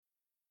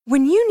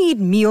When you need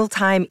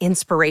mealtime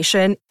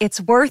inspiration,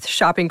 it's worth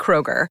shopping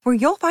Kroger, where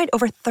you'll find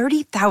over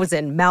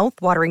 30,000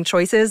 mouth-watering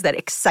choices that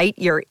excite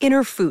your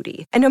inner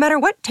foodie. And no matter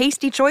what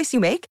tasty choice you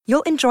make,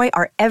 you'll enjoy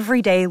our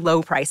everyday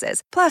low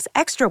prices, plus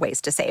extra ways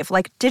to save,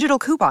 like digital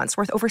coupons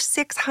worth over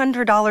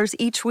 $600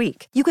 each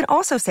week. You can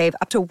also save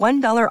up to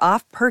 $1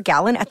 off per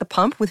gallon at the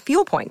pump with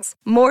fuel points.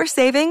 More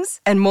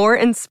savings and more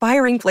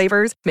inspiring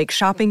flavors make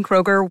shopping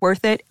Kroger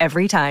worth it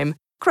every time.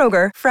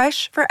 Kroger,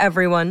 fresh for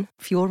everyone.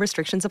 Fuel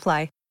restrictions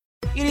apply.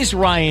 It is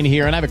Ryan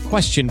here, and I have a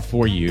question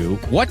for you.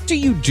 What do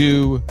you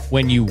do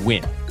when you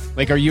win?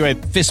 Like, are you a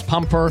fist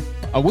pumper,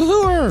 a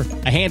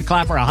woohooer, a hand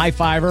clapper, a high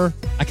fiver?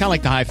 I kind of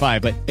like the high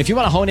five, but if you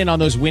want to hone in on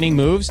those winning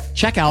moves,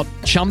 check out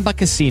Chumba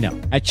Casino.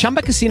 At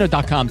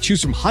ChumbaCasino.com,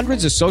 choose from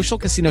hundreds of social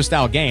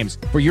casino-style games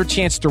for your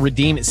chance to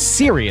redeem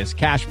serious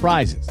cash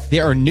prizes.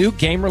 There are new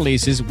game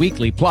releases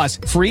weekly, plus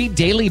free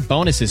daily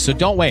bonuses. So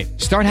don't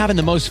wait. Start having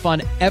the most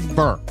fun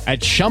ever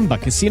at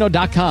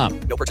ChumbaCasino.com.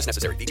 No purchase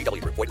necessary.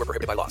 VGW. Void where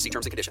prohibited by law. See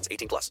terms and conditions.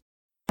 18+.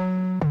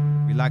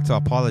 We like to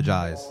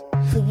apologize.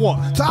 For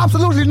what? To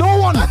absolutely no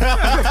one.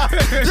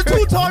 The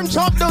two-time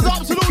champ does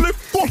absolutely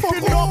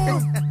fucking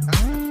nothing.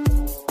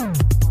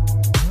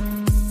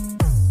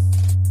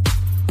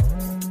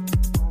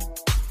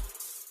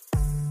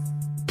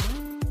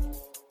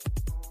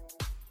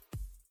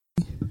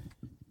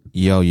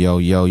 Yo.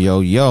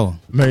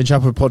 Mary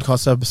Chapel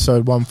Podcast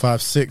episode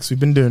 156. We've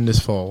been doing this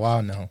for a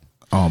while now.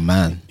 Oh,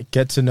 man.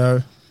 Get to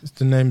know.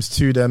 The name's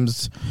two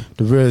thems.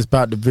 The real is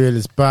back. The real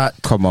is back.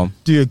 Come on.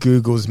 Do your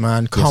Googles,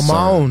 man. Come sir.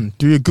 on.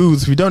 Do your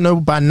Googles. If you don't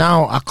know by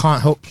now, I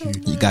can't help you.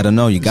 You gotta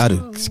know. You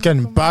gotta. It's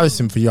getting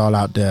embarrassing for y'all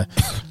out there.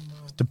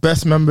 The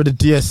best member of the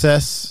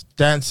DSS,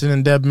 Dancing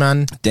and Dead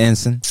Man.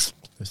 Dancing.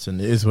 Listen,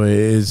 it is what it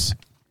is.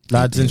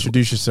 Lads,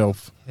 introduce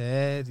yourself.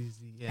 Head is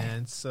the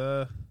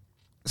answer.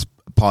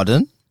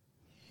 Pardon?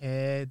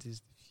 Head is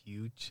the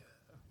future.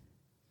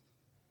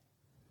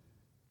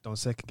 Don't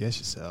second guess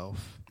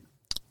yourself.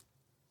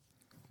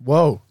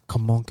 Whoa.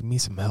 Come on, give me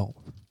some help.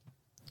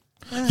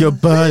 Your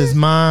bird is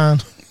mine.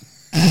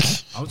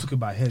 I was talking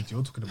about heads.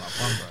 You're talking about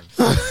bum,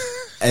 bro.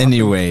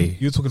 Anyway.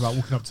 You're talking about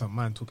walking up to a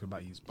man talking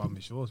about his bum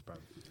is yours, bro.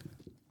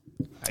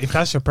 If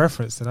that's your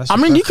preference, then that's I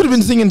your mean, you could have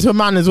been singing to a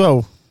man as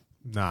well.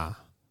 Nah.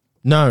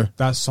 No.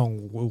 That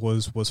song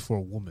was for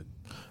a woman.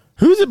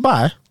 Who's it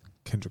by?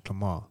 Kendrick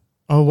Lamar.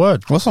 Oh,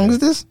 word. What song is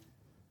this?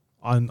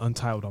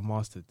 Untitled,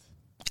 Unmastered.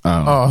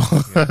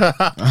 Oh.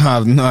 I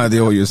have no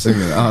idea what you're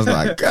singing. I was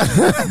like,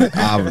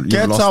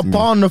 Get up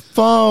on the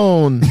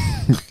phone.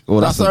 Well,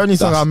 that's the only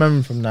song I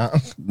remember from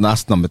that.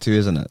 That's number 2,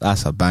 isn't it?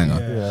 That's a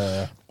banger.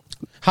 Yeah.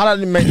 How that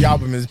didn't make the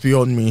album is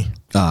beyond me.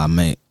 Ah,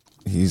 mate.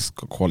 He's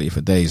got quality for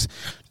days.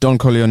 Don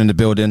Corleone in the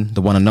building,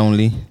 the one and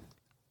only.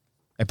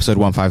 Episode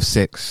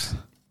 156.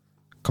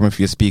 Coming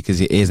for your speakers,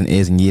 your ears and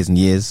ears and years and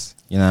years.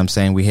 You know what I'm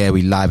saying? We here,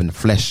 we live in the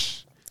flesh.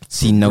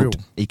 C-Note,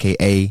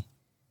 a.k.a.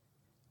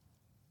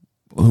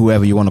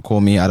 whoever you want to call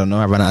me. I don't know.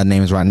 I run out of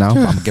names right now. I'm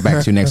going to get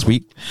back to you next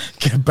week.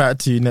 Get back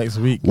to you next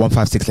week.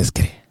 156, let's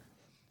get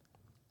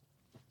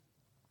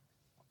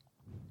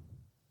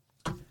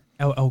it.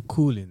 LL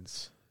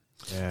Coolins.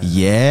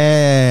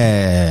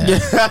 Yeah. He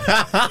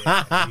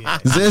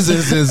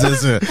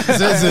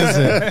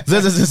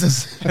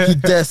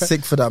dead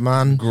sick for that,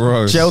 man.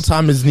 Gross. Jail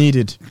time is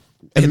needed.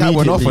 And that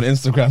went off on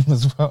immediately. Instagram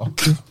as well.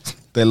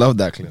 They love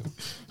that clip.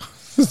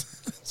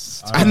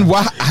 And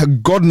why?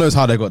 God knows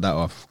how they got that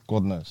off.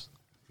 God knows.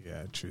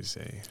 Yeah, true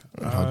say.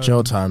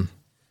 Jail time.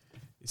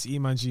 It's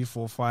E-Man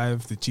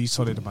G45. The G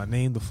solid in my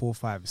name. The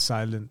 45 is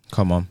silent.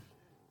 Come on.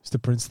 It's the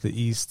Prince of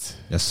the East.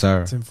 Yes,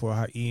 sir. Tim for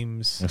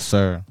Haeems. Yes,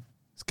 sir.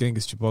 It's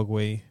Genghis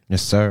Chibogwe.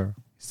 Yes, sir.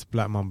 It's the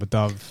Black Mamba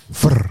Dove.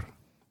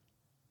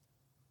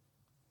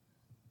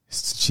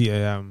 It's the Cheetah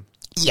AM.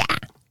 Yeah.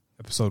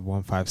 Episode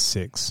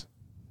 156.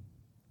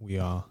 We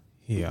are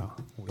here.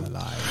 We are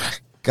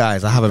live.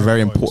 Guys, I have a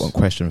very important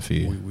question for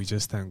you. We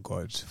just thank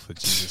God for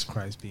Jesus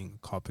Christ being a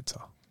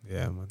carpenter.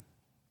 Yeah, man.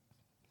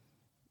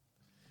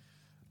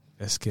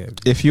 Let's get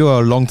it. If you're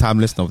a long-time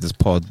listener of this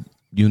pod,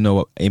 you know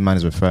what A-Man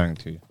is referring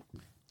to.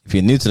 If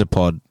you're new to the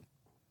pod,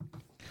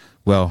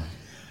 well...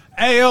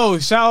 Hey, yo,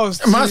 shout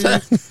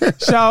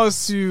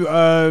outs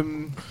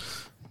to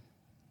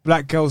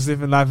Black Girls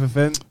Living Life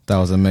event. That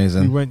was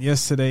amazing. We went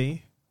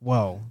yesterday.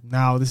 Well,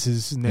 now this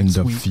is next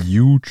week.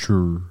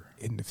 Future.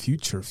 In the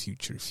future.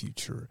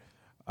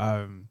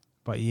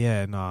 But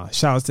yeah,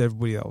 shout out to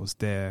everybody that was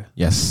there.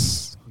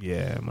 Yes.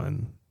 Yeah,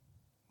 man.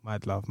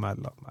 Mad love.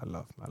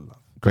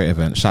 Great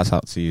event. Shouts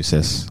out to you,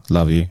 sis.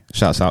 Love you.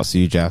 Shouts out to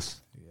you,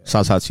 Jazz. Yeah.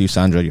 Shouts out to you,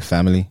 Sandra, your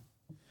family.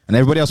 And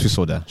everybody else we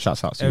saw there.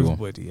 Shouts out to you all.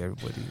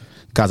 Everybody.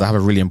 Guys, I have a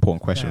really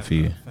important question for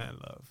you. Fan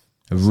love.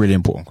 A really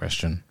important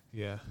question.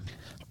 Yeah.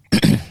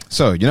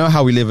 So, you know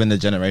how we live in the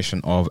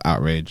generation of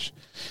outrage?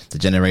 The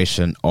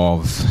generation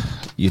of,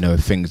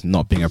 things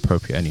not being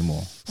appropriate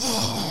anymore.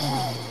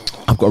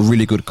 I've got a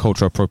really good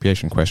cultural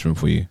appropriation question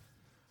for you.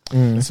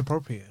 It's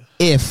appropriate.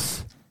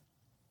 If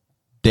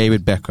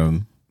David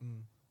Beckham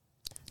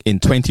in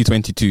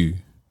 2022,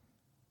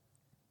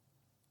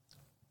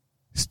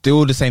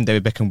 still the same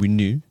David Beckham we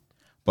knew,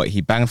 but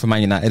he banged for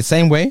Man United the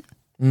same way,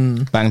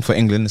 banged for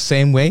England the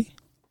same way,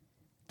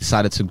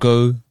 decided to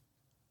go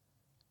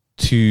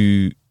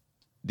to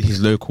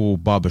his local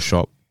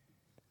barbershop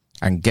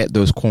and get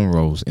those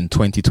cornrows in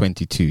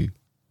 2022.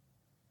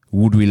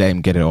 Would we let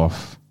him get it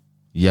off?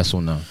 Yes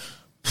or no?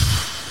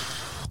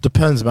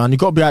 Depends, man. You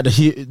got to be at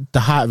the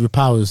height of your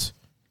powers.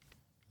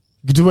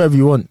 You can do whatever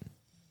you want.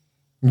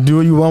 You can do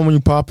what you want when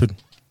you're popping.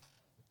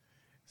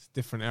 It's a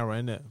different era,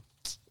 isn't it?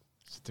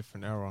 It's a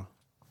different era.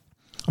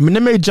 I mean, they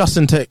made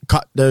Justin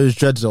cut those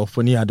dreads off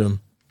when he had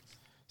them.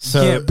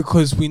 So, yeah,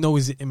 because we know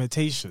it's an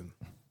imitation.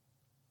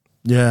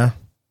 Yeah.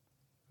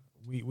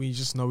 We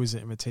just know it's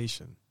an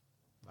imitation.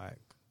 Like,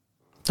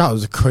 that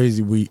was a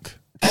crazy week.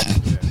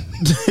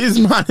 His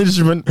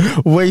management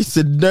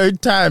wasted no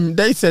time.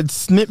 They said,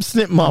 snip,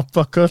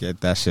 motherfucker.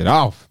 Get that shit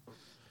off.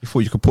 You thought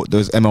you could put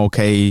those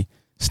MLK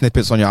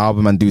snippets on your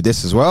album and do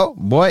this as well?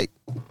 Boy,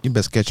 you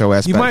best get your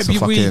ass you back might to be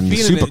really fucking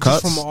feeling it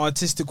Supercuts. just from an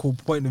artistical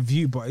point of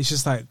view, but it's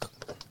just like,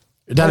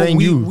 That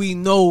ain't you. We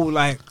know,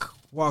 like,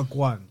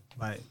 Wagwan.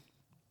 Like,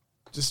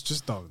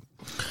 just don't.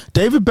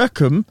 David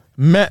Beckham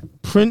met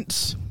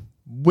Prince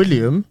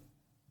William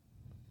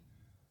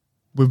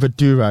with a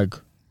do-rag.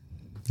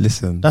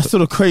 Listen, That's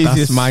sort of craziest.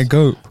 that's my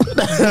goat.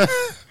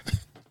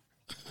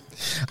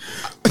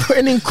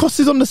 Putting in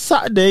crosses on the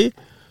Saturday,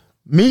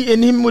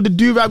 meeting him with a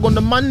do-rag on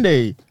the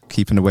Monday.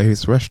 Keeping away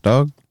his fresh,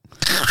 dog.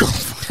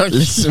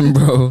 Listen,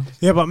 bro.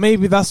 Yeah, but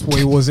maybe that's what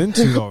he was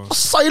into, though.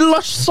 Say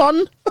lush,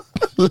 son.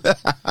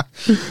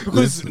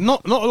 Because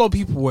not a lot of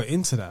people were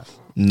into that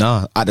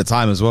Nah, at the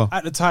time as well.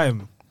 at the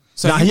time.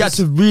 So Nah, he had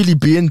to really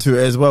be into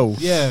it as well.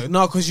 Yeah,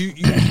 no, because you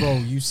bro,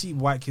 you see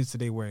white kids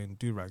today wearing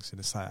do-rags, and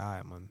it's like,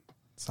 alright, man.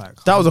 It's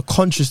like, That was a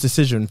conscious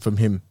decision from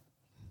him.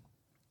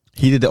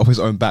 He did it off his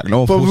own back. No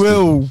one For forced him.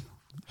 real.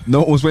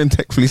 No one was wearing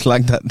tech fleece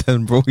like that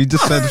then, bro. He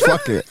just said,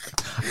 fuck it.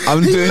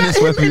 I'm doing this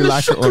whether you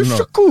like it or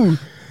not.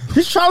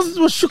 His trousers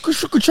were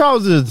shuku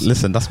trousers.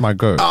 Listen, that's my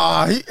goat.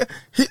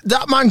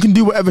 That man can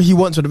do whatever he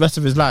wants for the rest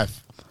of his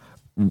life.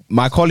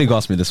 My colleague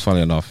asked me this,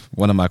 funny enough.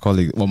 One of my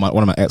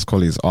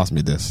ex-colleagues asked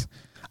me this.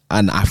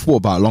 And I thought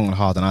about it long and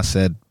hard, and I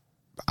said,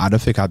 I don't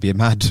think I'd be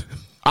mad.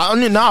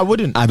 I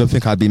wouldn't. I don't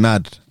think I'd be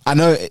mad. I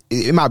know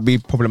it might be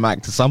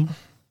problematic to some.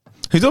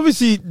 He's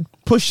obviously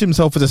pushed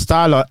himself as a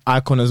style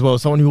icon as well.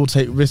 Someone who will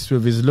take risks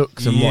with his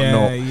looks and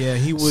whatnot. Yeah,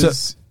 he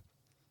was.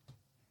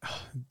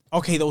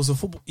 Okay, there was a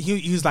football.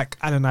 He was like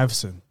Allen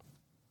Iverson.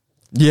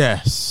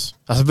 Yes,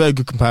 that's a very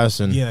good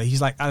comparison. Yeah,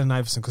 he's like Allen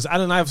Iverson, because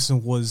Allen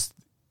Iverson was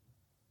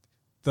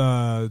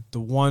the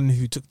one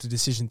who took the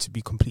decision to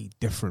be completely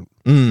different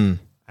and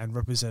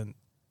represent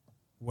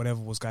whatever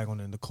was going on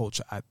in the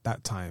culture at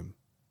that time.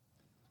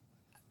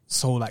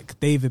 So, like,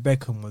 David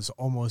Beckham was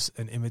almost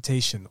an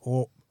imitation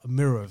or a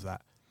mirror of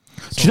that.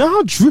 So, Do you know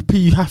how drippy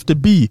you have to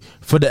be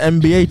for the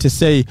NBA to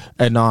say,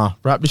 hey, nah,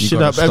 wrap this You shit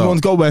gotta up. stop.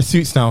 Everyone's got to wear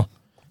suits now.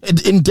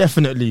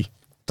 Indefinitely.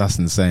 That's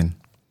insane.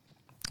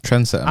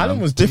 Trendsetter, Allen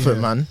man. was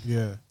different, man.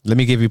 Yeah. Let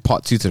me give you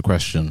part 2 to the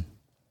question.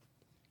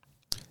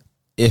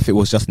 If it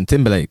was Justin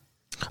Timberlake.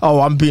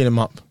 Oh, I'm beating him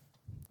up.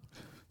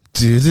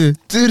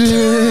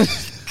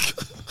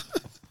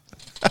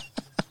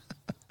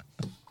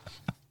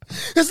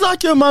 It's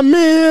like you're my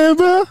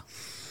mirror.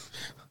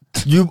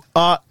 You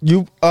are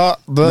the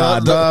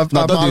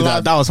Don't do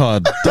that. That was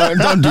hard.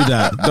 Don't do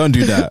that. Don't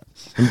do that.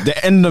 The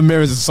End of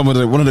Mirrors is one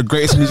of the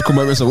greatest musical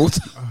moments of all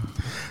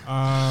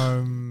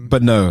time.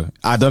 But no,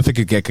 I don't think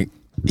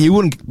he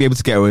wouldn't be able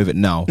to get away with it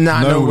now.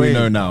 Nah, no way. We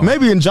know now.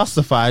 Maybe in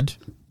Justified.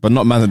 But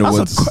not Man of the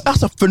Woods.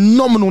 That's a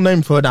phenomenal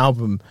name for an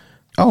album.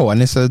 Oh,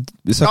 and it's a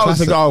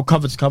classic.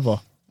 Cover to cover.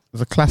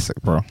 It's a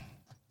classic, bro.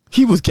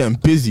 He was getting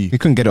busy. We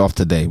couldn't get it off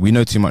today. We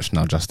know too much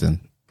now,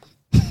 Justin.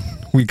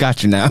 We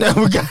got you now.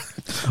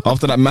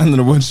 After that Man in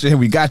the Woods shit,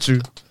 we got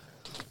you.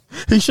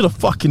 He should have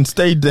fucking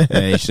stayed there.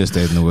 Yeah, he should have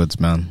stayed in the woods,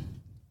 man.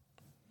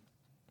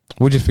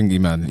 What do you think,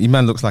 E-Man?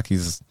 E-Man looks like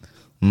he's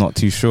not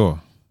too sure.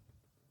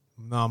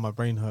 Nah, my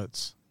brain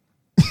hurts.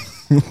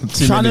 He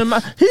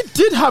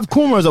did have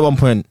cornrows at one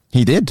point.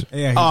 He did.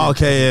 Yeah. Oh,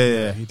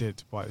 okay, yeah. He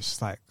did, but it's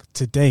just like,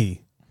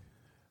 today,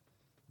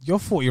 you're a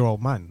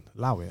 40-year-old man.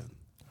 Allow it.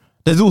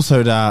 There's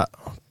also that,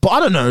 but I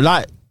don't know,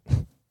 like,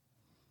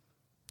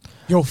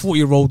 You're a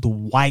 40-year-old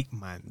white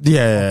man.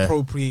 Yeah.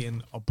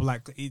 Appropriating a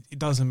black. It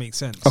doesn't make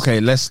sense. Okay,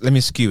 let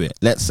me skew it.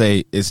 Let's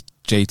say it's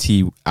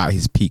JT at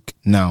his peak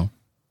now.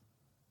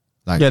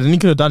 Like, yeah, then he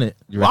could have done it.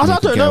 You Well, reckon I he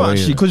could don't get know away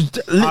actually, with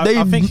because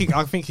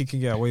I think he can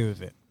get away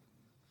with it.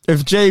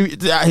 if Jay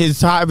at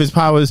his height of his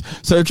powers,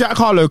 so if Jack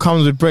Harlow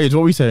comes with braids,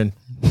 what are we saying?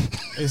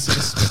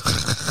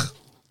 It's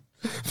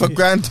For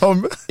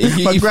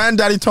my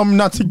granddaddy told me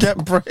not to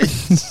get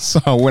braids. so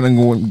I went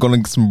and gonna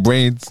get some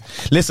braids.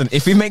 Listen,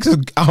 if he makes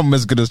an album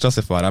as good as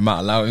Justified, I might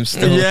allow him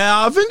still.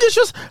 Yeah, I think it's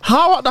just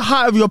how at the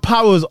height of your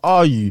powers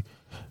are you?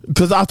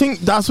 Because I think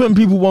that's when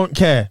people won't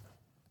care.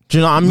 Do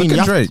you know what I mean? Look You at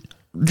have- Drake.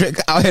 Drake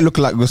out here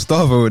looking like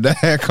Gustavo with the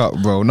haircut,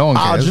 bro. No one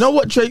cares. Do you know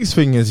what Drake's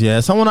thing is? Yeah,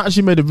 someone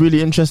actually made a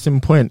really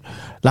interesting point.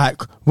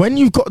 Like when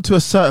you've got to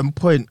a certain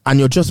point and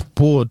you're just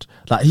bored,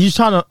 like he's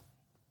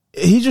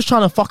just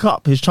trying to fuck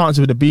up his chances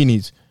with the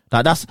beanies.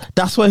 Like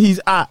that's where he's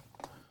at.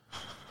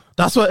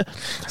 That's what.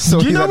 So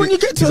you he's know at when the- you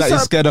get to he's a at the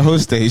certain, scared of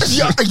host stage.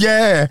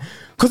 yeah.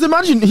 Because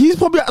imagine he's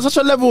probably at such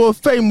a level of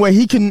fame where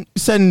he can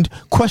send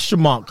question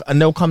mark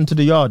and they'll come to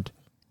the yard.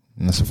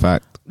 That's a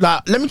fact.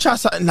 Like, let me try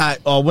something like,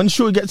 oh, when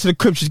Shorty gets to the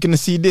crib, she's gonna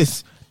see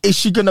this. Is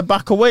she gonna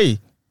back away,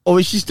 or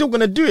is she still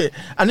gonna do it?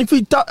 And if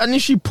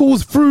if she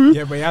pulls through,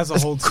 Yeah, but he has a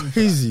that's whole team.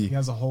 crazy. He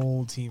has a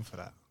whole team for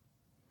that.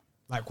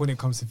 Like when it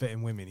comes to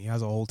vetting women, he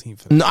has a whole team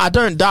for that. No, I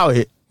don't doubt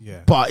it.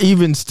 Yeah. But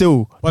even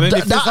still, But then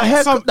if there's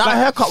like some- like-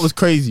 haircut was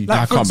crazy. Like,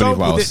 I for can't believe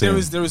what I was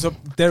example,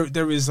 saying.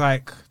 there is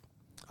like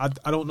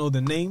I don't know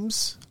the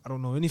names. I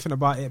don't know anything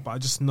about it, but I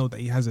just know that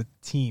he has a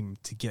team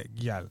to get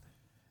gal.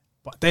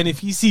 But then if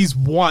he sees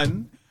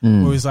one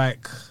who is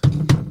like,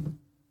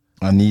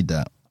 I need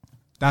that.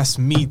 that's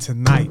me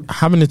tonight.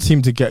 Having a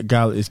team to get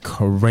gal is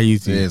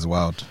crazy. It is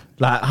wild.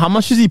 Like, how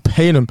much is he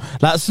paying them?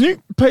 Like,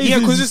 Snoop pays Yeah,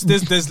 his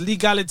because there's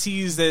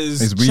legalities, there's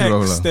His weed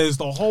roller. checks, there's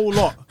the whole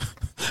lot.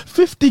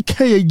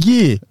 50K a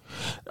year.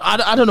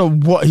 I don't know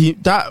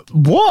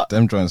what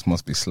Them joints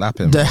must be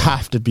slapping. they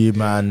have to be,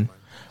 man.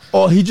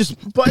 Or he just,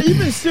 but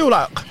even still,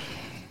 like,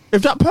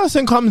 if that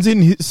person comes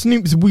in,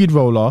 Snoop's weed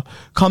roller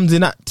comes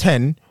in at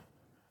 10,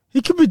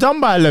 he could be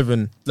done by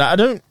 11. Like, I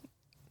don't.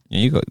 Yeah,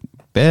 you got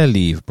bare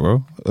leave,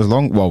 bro.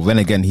 Well, then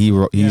again, he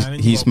and then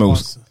you got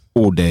smokes pass.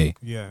 all day,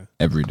 Yeah.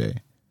 every day.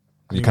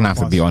 You You kind got of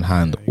have to be pass. on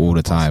hand Yeah, you all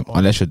got the pass time, it on.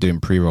 unless you're doing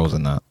pre-rolls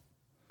and that.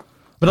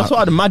 But that's what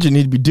I'd imagine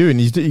he'd be doing.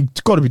 He's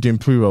got to be doing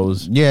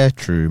pre-rolls. Yeah,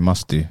 true,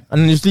 must do.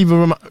 And then just leave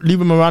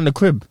him around the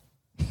crib.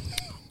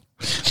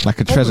 Like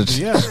a treasure,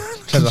 Probably, yeah.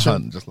 treasure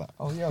hunt, just like.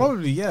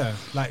 Probably, yeah.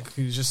 Like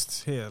you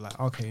just here, like,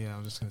 okay, yeah,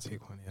 I'm just gonna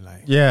take one here,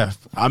 like Yeah.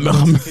 I'm go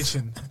to the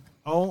kitchen.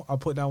 Oh, I'll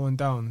put that one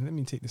down. Let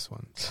me take this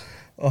one.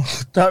 Oh,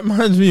 that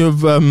reminds me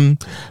of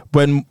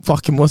when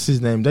fucking what's his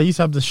name? They used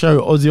to have the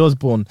show Ozzy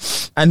Osbourne,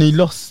 and he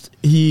lost.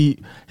 He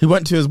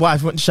went to his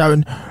wife, went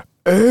shouting,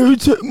 "Who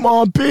took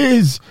my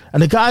beers?"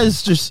 And the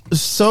guy's just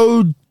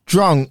so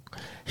drunk.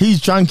 He's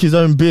drank his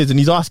own beers, and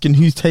he's asking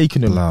who's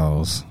taking him.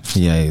 Blouse.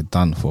 Yeah, you're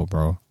done for,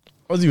 bro.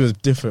 Ozzy was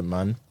different,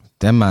 man.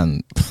 Them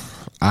man,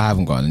 I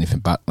haven't got anything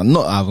bad.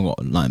 Not I haven't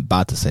got nothing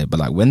bad to say, but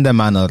like when them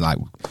man are like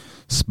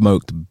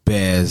smoked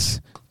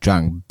bears,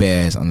 drank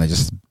bears, and they're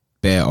just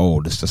bare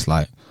old, it's just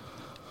like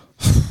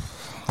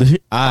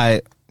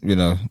I don't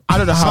know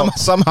how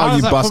somehow How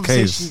you does that bust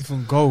conversation case.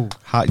 even go?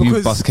 How you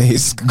Because- bust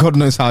case? God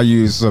knows how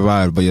you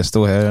survived, but you're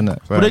still here, innit?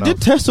 But they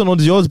did test on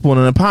Ozzy Osbourne,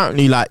 and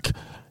apparently, like,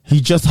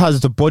 he just has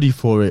the body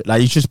for it.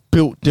 Like, he's just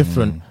built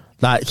different.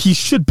 Like, he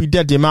should be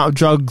dead. The amount of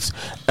drugs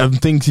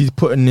and things he's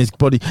put in his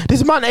body.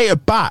 This man ate a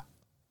bat.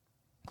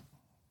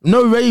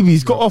 No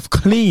rabies. Got off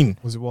clean.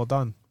 Was it well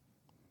done?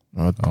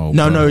 Oh,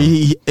 No, bro.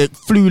 it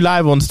flew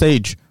live on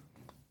stage,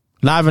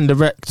 live and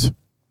direct.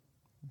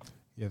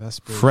 Yeah, that's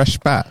spiritual. Fresh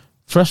bat.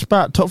 Fresh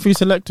bat, top 3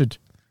 selected.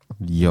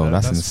 Yo,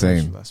 that's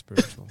insane. Spiritual, that's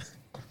spiritual.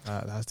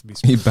 That has to be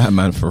He spiritual.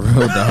 Batman for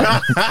real,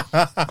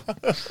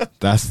 dog.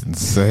 That's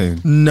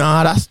insane.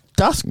 Nah, that's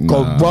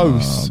Nah,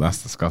 gross. that's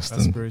That's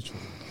disgusting. spiritual.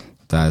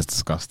 That is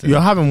disgusting.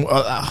 You're having,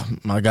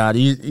 my God,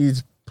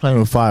 he's playing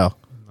with fire.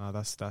 No,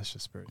 that's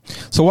just spiritual.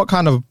 So, what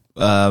kind of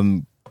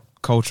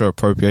culture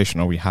appropriation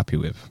are we happy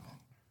with?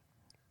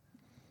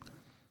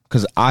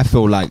 Because I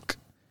feel like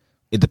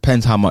it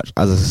depends how much,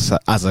 as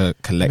a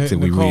collective,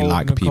 we really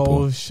like Nicole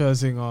people.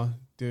 Scherzinger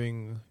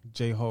doing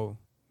J-Ho.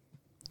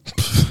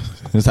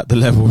 Is that the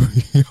level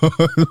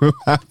you're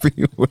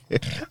happy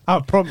with? I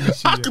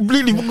promise you. I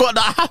completely forgot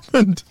that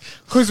happened.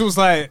 Because it was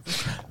like,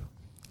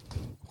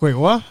 wait,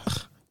 what?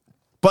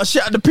 But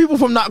shit, the people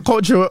from that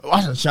culture,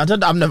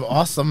 I've never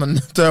asked someone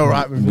if they're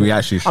alright with We it.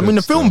 actually I mean,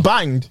 the should film still.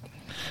 banged.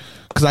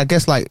 Because I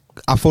guess, like,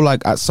 I feel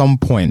like at some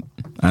point,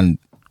 and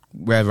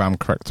whether I'm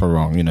correct or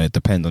wrong, it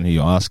depends on who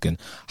you're asking.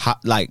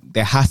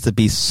 There has to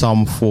be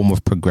some form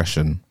of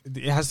progression.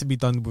 It has to be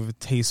done with a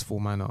tasteful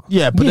manner.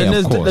 Yeah, but Yeah,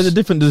 then of course. there's a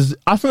difference.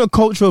 I think a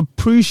cultural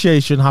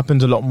appreciation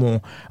happens a lot more,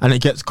 and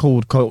it gets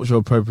called cultural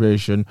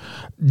appropriation.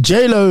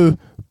 J-Lo,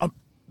 a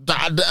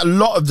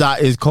lot of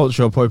that is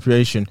cultural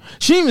appropriation.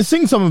 She didn't even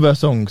sing some of her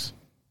songs.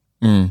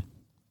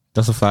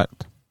 That's a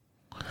fact.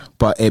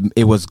 But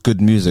it was good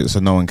music, so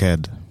no one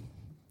cared.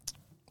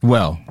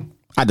 Well,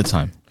 at the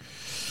time.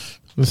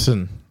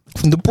 Listen,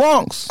 From the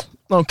Bronx. I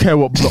don't care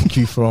what block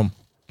you from.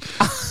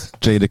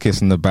 Jada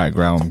Kiss in the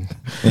background.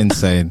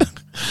 Insane.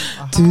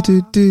 Do.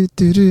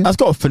 That's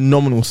got a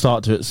phenomenal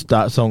start to it,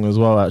 that song as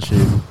well,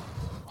 actually.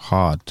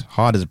 Hard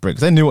as bricks.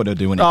 They knew what they were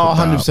doing when they Oh,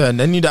 put that out. 100%.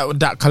 They knew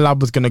that collab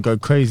was going to go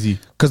crazy.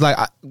 Because like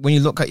when you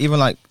look at even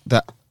like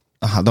that,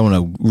 I don't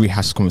want to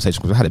rehash this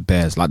conversation because we had it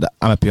bears like the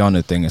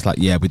Amapiano thing. It's like,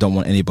 yeah, we don't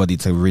want anybody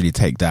to really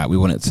take that. We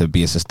want it to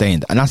be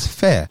sustained, and that's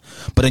fair.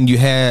 But then you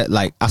hear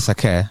like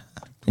Asake,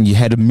 and you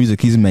hear the music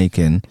he's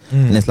making,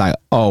 and it's like,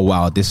 oh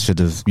wow, this should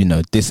have,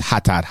 this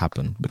had to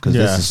happen because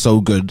Yeah. this is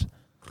so good,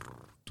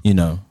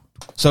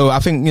 So I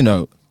think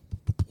to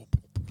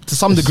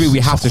some degree we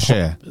have to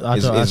share. I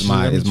Is don't actually-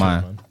 my let me is my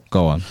check, man.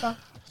 go on.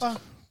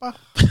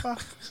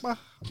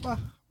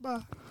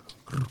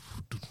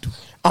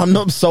 I'm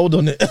not sold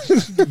on it.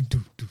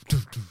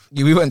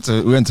 Yeah, we went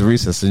to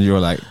recess and you were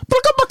like,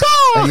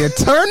 you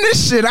turn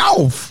this shit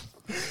off.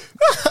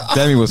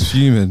 Demi was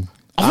fuming.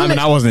 I mean,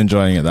 I wasn't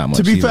enjoying it that much.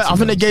 To be either, fair, I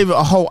think they gave it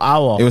a whole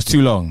hour. it was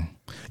too long.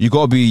 You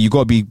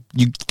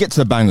get to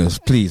the bangers,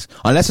 please.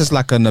 Unless it's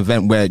like an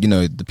event where, you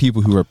know, the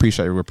people who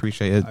appreciate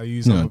it. I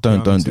use Don't do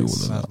all of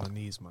that. my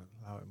knees, man.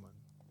 Allow it, man.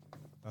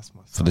 That's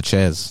my For the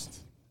chairs.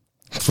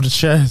 For the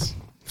chairs.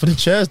 For the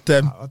chairs,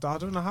 them. I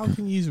don't know how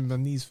can you use my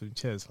knees for the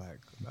chairs. Like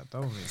that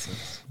don't make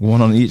sense.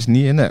 One on each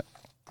knee, innit?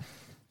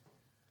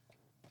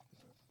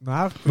 No,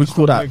 I've We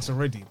call that- legs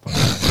already.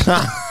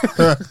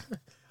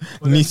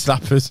 Knee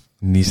slappers.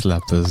 Knee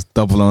slappers.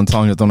 Double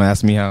entendre, don't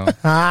ask me how.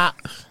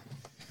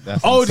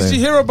 That's Oh, insane. did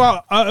you hear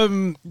about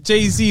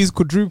Jay-Z's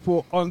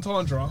quadruple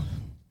entendre?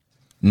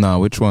 No,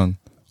 which one?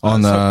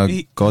 On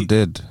God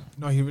Did.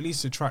 No, he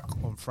released a track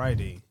on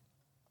Friday.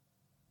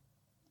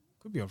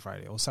 Could be on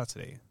Friday or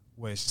Saturday,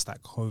 where it's just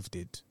like Hove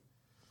did,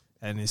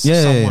 and it's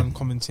someone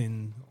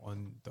commenting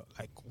on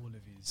like all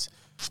of his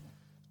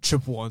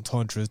triple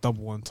entendres,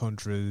 double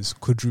entendres,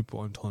 quadruple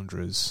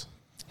entendres.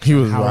 He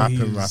was How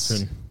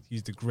rapping.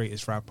 He's the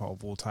greatest rapper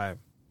of all time.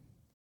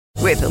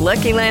 With the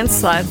Lucky Land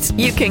Slots,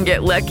 you can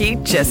get lucky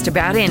just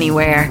about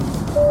anywhere.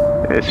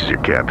 This is your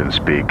captain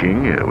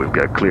speaking. We've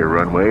got clear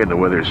runway and the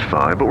weather's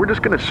fine, but we're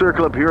just going to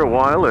circle up here a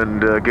while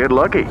and get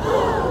lucky.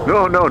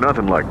 No,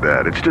 nothing like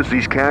that. It's just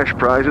these cash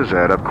prizes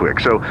add up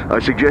quick. So I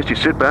suggest you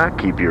sit back,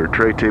 keep your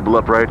tray table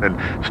upright, and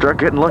start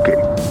getting lucky.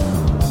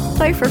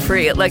 Play for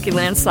free at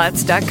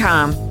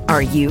LuckyLandSlots.com.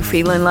 Are you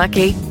feeling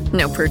lucky?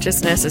 No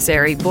purchase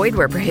necessary. Void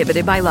where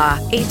prohibited by law.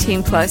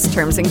 18+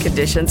 terms and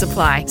conditions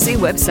apply. See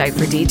website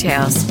for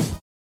details.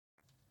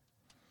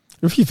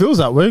 If he feels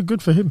that way,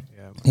 good for him.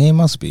 Yeah, it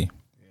must be.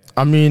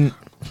 I mean,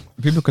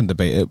 People can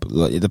debate it, but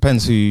like, it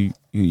depends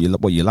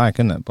what you like,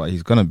 innit? But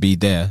he's gonna be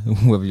there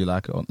whether you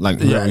like it or like.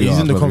 yeah, he's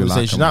in the whether you like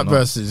conversation. him or That not.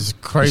 verse is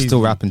crazy. He's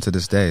still rapping to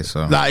this day,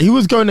 so Like, he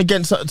was going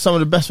against some of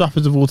the best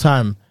rappers of all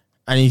time,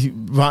 and he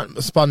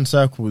spun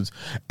circles.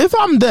 If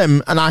I'm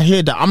them and I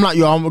hear that, I'm like,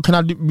 yo, can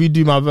I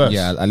redo my verse?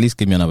 yeah, at least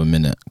give me another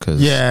minute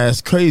because Yeah,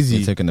 it's crazy.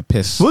 you're taking the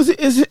piss. Was it?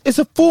 It's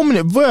a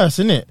 4-minute verse,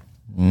 isn't it?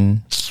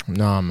 Mm.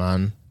 Nah,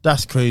 man,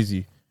 that's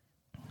crazy.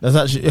 That's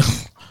actually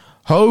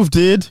Hove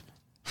did.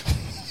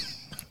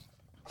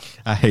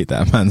 I hate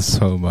that man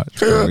so much.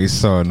 Bro. He's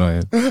so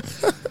annoying.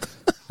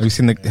 Have you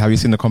seen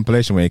the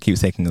compilation where he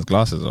keeps taking his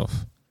glasses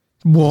off?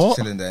 What?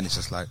 Chilling there and he's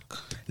just like,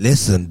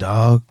 listen,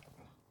 dog,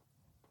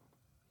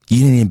 you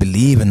didn't even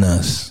believe in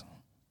us,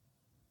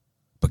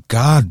 but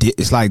God did.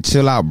 It's like,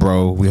 chill out,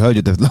 bro. We heard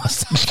you the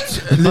last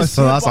time.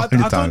 Listen,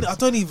 I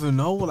don't even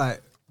know.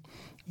 Like,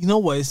 you know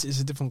what? It's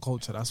a different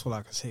culture. That's all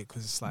I can say.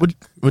 Because it's like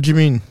What do you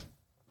mean?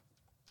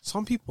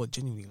 some people are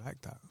genuinely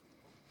like that.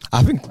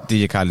 I think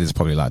DJ Khaled is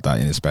probably like that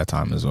in his spare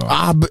time as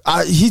well.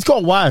 But he's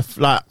got a wife.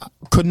 Like,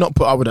 could not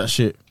put up with that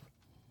shit.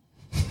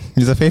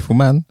 He's a faithful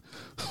man.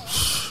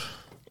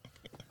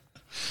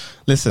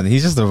 Listen,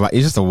 he's just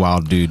a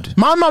wild dude.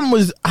 My mum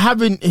was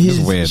having his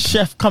weird.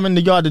 chef come in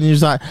the yard and he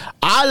was like,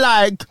 I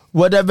like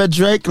whatever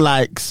Drake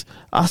likes.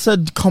 I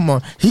said, come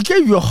on. He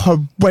gave you a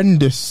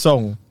horrendous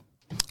song.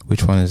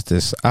 Which one is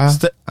this?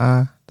 That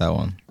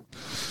one.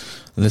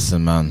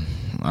 Listen, man,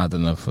 I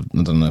don't know for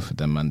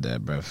them man there,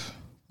 bruv.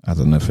 I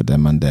don't know for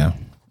them man there.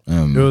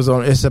 It was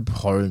on. It's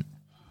abhorrent.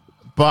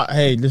 But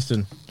hey,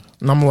 listen,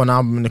 #1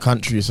 album in the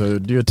country, so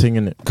do your thing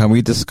in it. Can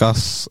we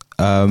discuss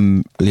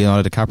Leonardo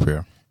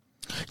DiCaprio?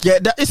 Yeah,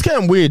 it's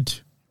getting weird.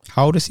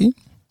 How old is he?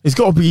 It's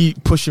got to be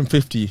pushing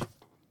 50.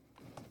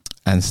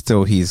 And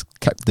still, he's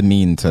kept the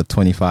mean to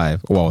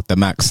 25. Well, the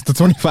max to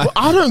 25. But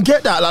I don't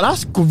get that. Like,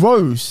 that's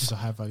gross. He's a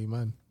high value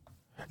man.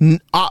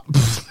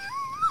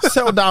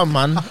 Settle down,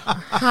 man.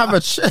 Have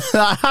a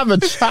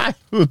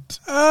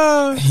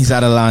child. He's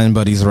out of line,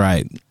 but he's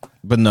right.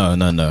 But no.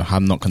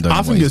 I'm not condoning.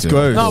 I think what he's it's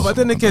doing. gross. No, but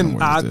then I don't know again,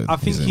 what he's doing. I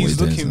think What he's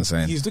doing is looking.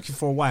 insane. He's looking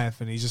for a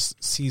wife, and he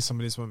just sees some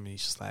of this woman.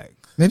 He's just like,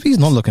 Maybe he's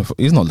not looking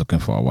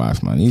for a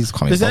wife, man. He's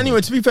coming. Listen,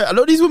 anyway, to be fair, a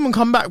lot of these women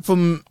come back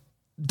from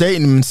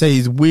dating him and say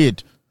he's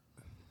weird.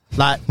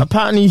 Like,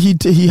 apparently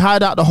he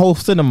hired out the whole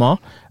cinema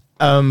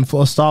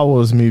for a Star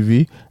Wars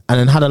movie and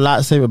then had a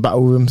lightsaber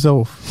battle with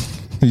himself.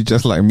 He's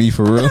just like me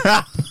for real. You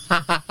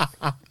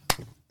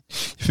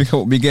think I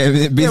won't be getting a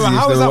bit busy yeah, but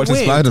how if is they're that watching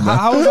weird? Spider-Man?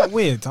 How is that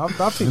weird? I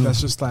think that's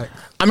just like.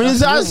 I mean,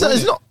 that's normal,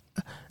 it's not.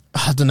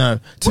 I don't know.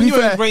 To When be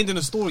you're fair, ingrained in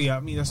a story, I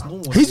mean, that's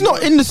normal. he's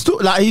not in the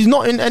story. Like, he's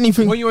not in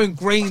anything. When you're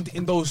ingrained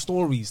in those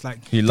stories,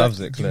 like He loves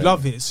like, it, You clearly.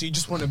 love it, so you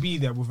just want to be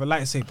there with a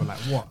lightsaber. Like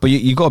what? But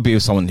you got to be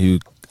with someone who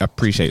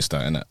appreciates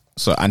that, innit?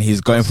 So, and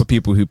he's going for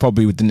people who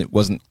probably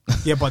wasn't.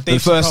 Yeah, but The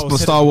Dave first Chappelle said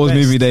Star it the Wars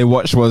best. movie they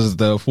watched was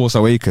The Force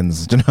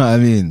Awakens. Do you know what I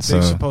mean? So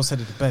Dave Chappelle said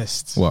it the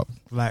best. what?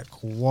 Like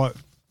what?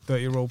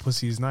 30-year-old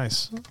pussy is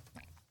nice.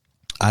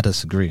 I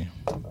disagree.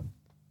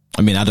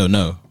 I mean, I don't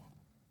know.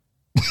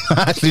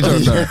 I actually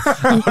don't know. I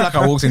feel like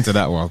I walked into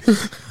that one.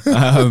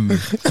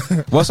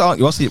 What's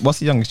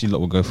the youngest you lot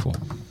will go for,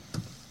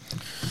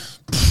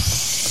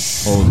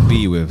 or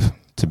be with,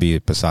 to be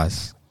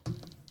precise?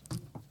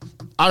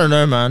 I don't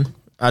know, man.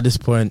 At this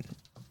point,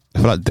 I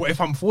feel like What if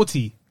I'm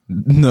 40?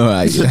 no,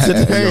 at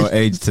Today. your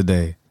age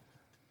today.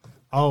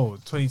 Oh,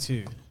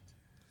 22.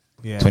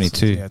 Yeah,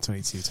 22. Yeah,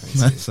 22.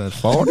 Man said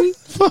 40.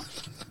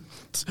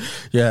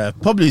 Yeah,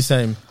 probably the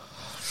same.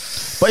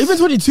 But even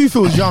 22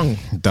 feels young.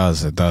 It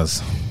does.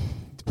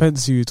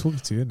 Depends who you're talking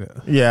to,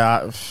 innit?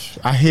 Yeah,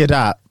 I hear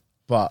that.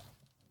 But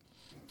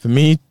for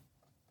me,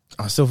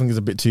 I still think it's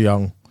a bit too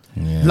young.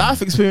 Yeah.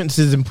 Life experience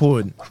is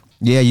important.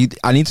 Yeah,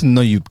 I need to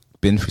know you've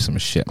been through some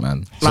shit,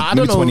 man. So Like, I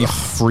maybe don't know.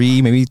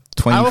 23, maybe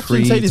 23, I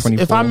often say this,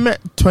 24. if I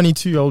met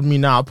 22-year-old me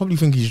now, I'd probably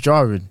think he's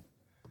jarring.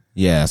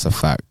 Yeah, that's a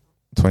fact.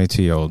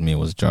 22-year-old me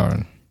was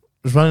jarring.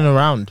 Just running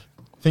around,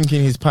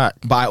 thinking he's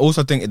packed. But I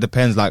also think it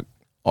depends, like,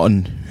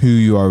 on who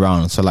you are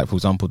around. So, like, for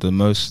example, the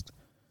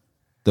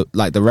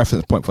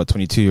reference point for a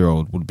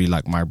 22-year-old would be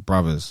like my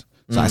brothers.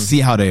 So I see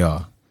how they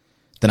are.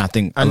 Then I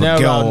think And of a they're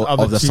girl around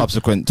other of the two-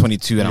 subsequent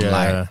 22, and I'm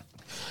like,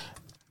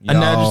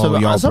 And they're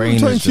just your some brain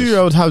is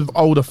 22-year-olds have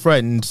older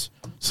friends,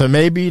 so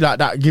maybe like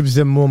that gives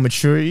them more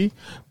maturity.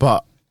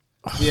 But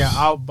Yeah,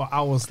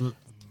 I was.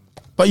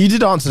 But you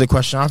did answer the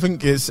question. I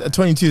think it's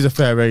 22 is a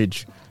fair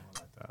age.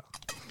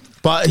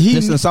 But he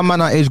Listen, some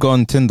man our age go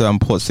on Tinder and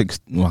put 18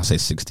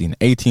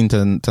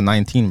 to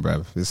 19,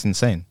 bruv. It's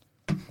insane.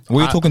 What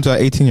are you talking to an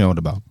 18-year-old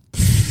about?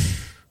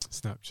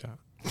 Snapchat.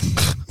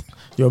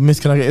 Yo, miss,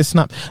 can I get a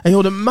snap? Hey,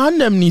 yo, the man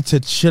them need to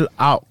chill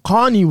out.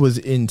 Kanye was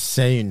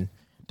insane.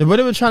 The way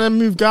they were trying to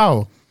move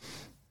Gal.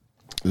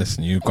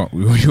 Listen, you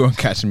won't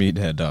catch me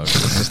there, dog.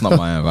 It's just not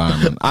my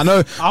environment. I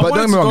know, but don't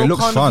get me wrong, it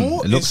looks fun.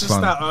 It looks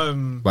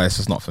fun. But it's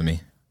just not for me.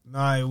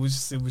 Nah, it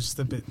was just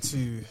a bit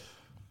too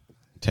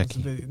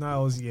Techie. It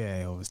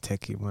was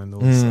techie, man. It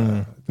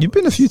was, You've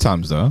been a few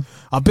times, though.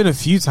 I've been a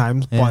few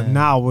times, Yeah. but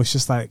now it's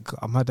just like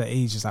I'm at that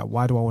age. It's like,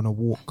 why do I want to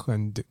walk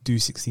and do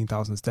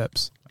 16,000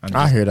 steps? And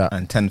I hear that.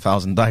 And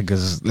 10,000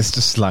 daggers. It's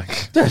just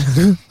like...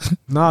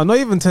 Nah, not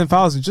even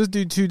 10,000. Just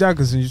do 2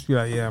 daggers and just be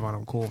like, yeah, man,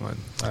 I'm cool, man.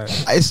 Like,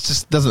 It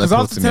just doesn't because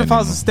appeal after to me 10,000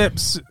 anymore.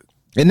 steps,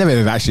 It never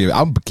even actually...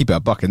 I'll keep it a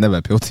buck. It never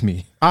appealed to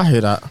me. I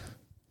hear that.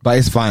 But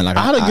it's fine. Like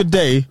I had a good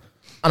day,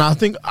 and I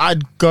think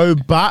I'd go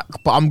back,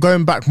 but I'm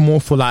going back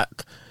more for like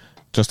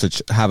just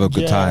to have a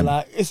good time.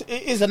 Like it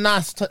is a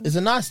nice day. It's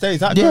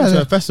like Yeah, going to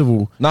yeah. a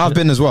festival. No, I've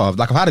been as well.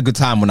 Like I've had a good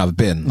time when I've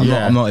been.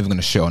 Yeah. I'm not even going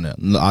to shit on it.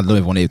 I don't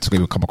even want it to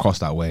even come across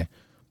that way.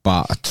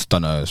 But I just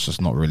don't know. It's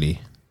just not really.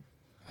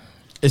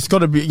 It's got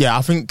to be. Yeah,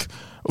 I think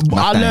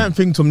My I thing. learned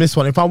things from this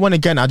one. If I went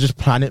again, I just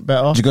plan it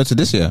better. Did you go to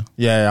this year?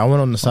 Yeah, I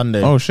went on the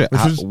Sunday. Oh shit!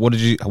 Which was- What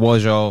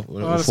was your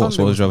thoughts? What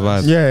Sunday was your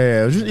was vibe?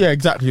 Yeah, it was yeah,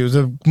 exactly. It was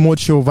a more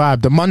chill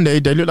vibe. The Monday,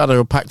 they looked like they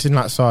were packed in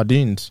like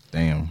sardines.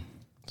 Damn.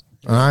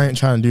 And I ain't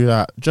trying to do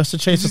that. Just to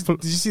chase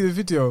did you see the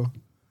video?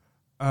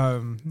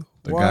 The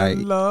One guy-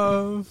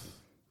 love,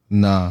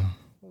 Nah.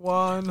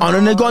 one. And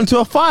then they got into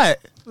a fight.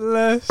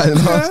 less. And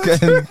I was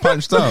getting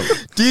punched up.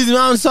 These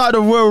man started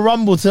a Royal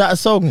Rumble to that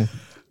song.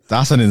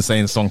 That's an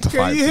insane song to Can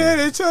fight. you to. hear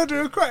the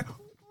children cry?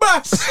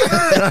 Bass.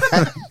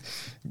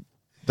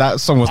 That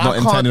song was I not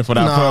can't- intended for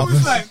that no. I purpose.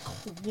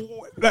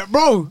 was like,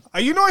 bro, are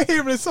you not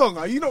hearing the song?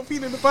 Are you not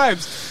feeling the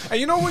vibes? And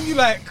you know when you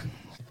like,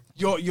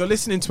 you're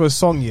listening to a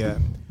song, yeah,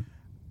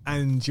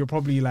 and you're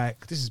probably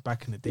like, this is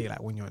back in the day,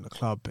 like when you're in the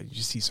club and you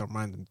just see some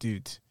random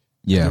dude.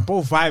 Yeah. You're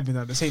both vibing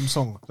at the same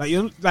song.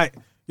 You're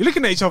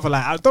looking at each other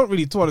like, I don't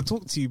really want to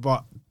talk to you,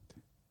 but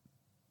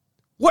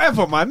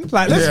whatever, man.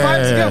 Like, let's Yeah,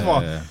 vibe yeah,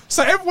 together. yeah.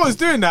 So everyone's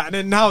doing that, and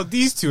then now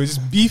these two are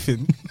just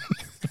beefing.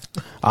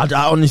 I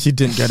honestly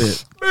didn't get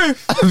it.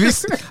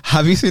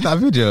 Have you seen that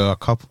video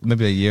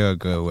maybe a year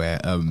ago where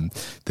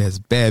there's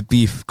bare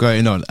beef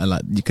going on and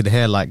like you could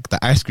hear like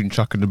the ice cream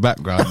truck in the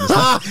background.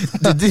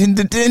 It's like, din,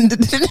 din, din, din,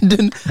 din,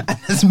 din, and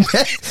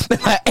there's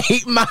like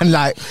 8 man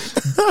like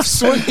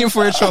swinging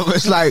for each other.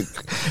 It's like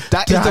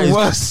that is the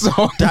worst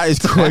song. That is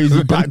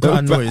crazy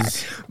background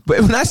noise. But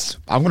when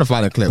I'm gonna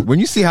find a clip. When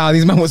you see how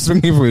these men were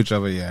swinging for each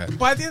other, yeah.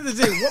 But at the end of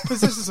the day, what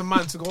possesses a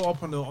man to go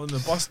up on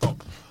the bus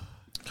stop?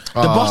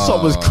 The bus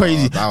stop was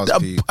crazy. That was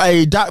peak.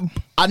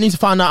 I need to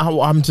find out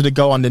what happened to the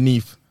girl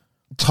underneath.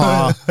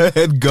 Her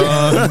head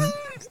gone.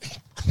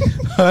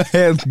 Her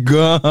head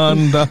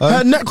gone. dog.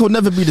 Her neck will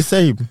never be the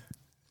same.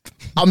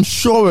 I'm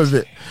sure of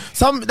it.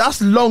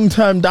 That's long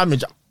term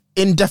damage,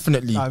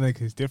 indefinitely. I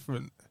think it's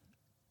different.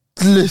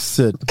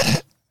 Listen,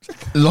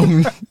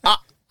 Long,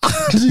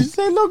 did you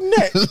say long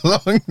neck?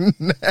 long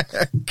neck.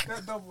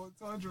 That double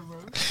 200, bro.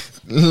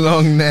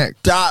 Long neck.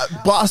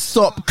 That bus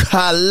stop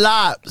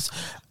collapsed.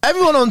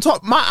 Everyone on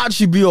top might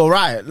actually be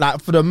alright,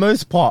 like for the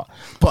most part,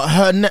 but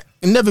her neck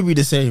never be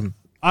the same.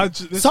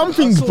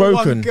 Something's I saw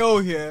broken. One girl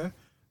here,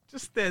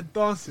 just there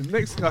dancing.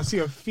 Next thing I see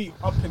her feet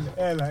up in the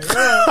air, like.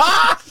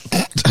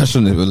 I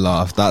shouldn't even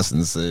laugh. That's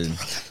insane.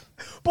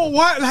 But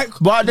why? Like,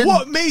 But then-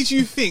 what made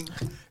you think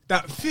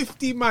that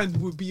 50 man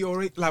would be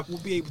alright? Like,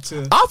 would be able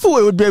to? I thought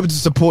it would be able to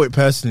support it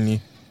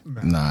personally.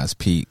 Nah, it's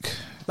peak.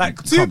 Like,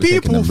 You two can't be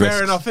taking people, them fair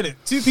risks. enough, innit?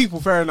 2 people,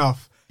 fair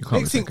enough. You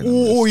can't Next be thing, taking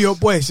them all risks. your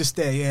boys just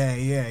there.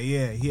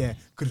 Yeah.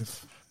 Could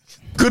have.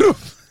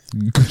 Good've.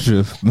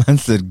 Man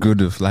said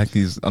good've like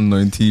he's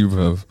unknown T,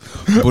 bruv.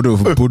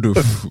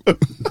 Bud've.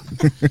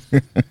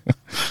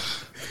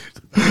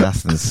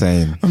 That's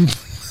insane.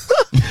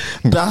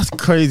 That's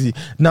crazy.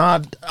 Nah,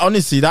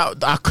 honestly,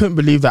 that I couldn't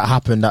believe that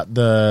happened at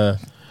the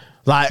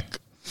Like,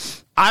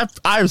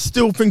 I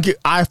still think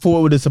I thought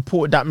it would have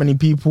supported that many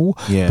people.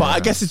 Yeah. But I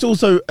guess it's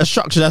also a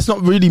structure that's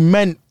not really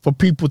meant for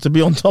people to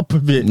be on top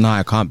of it. No,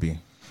 it can't be.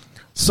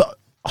 So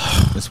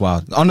It's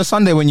wild. On the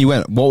Sunday when you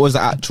went, what was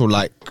the actual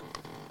like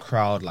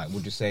crowd like?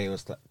 Would you say it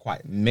was like,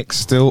 quite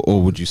mixed still,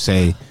 or would you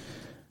say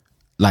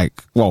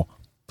like, well,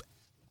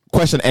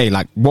 question A,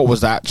 like what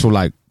was the actual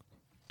like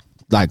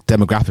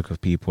demographic of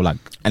people, like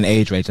an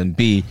age range, and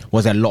B,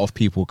 was there a lot of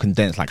people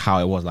condensed like how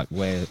it was like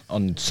where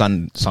on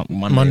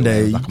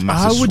Monday was, like, a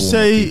massive I would swarm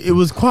say of people? it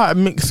was quite a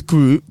mixed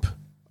group.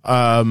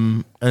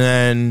 And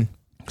then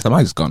I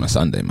might just go on a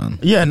Sunday, man.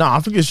 yeah, no, I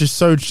think it's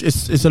just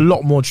it's a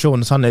lot more chill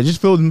on Sunday. I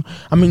just feel,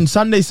 I mean,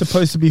 Sunday's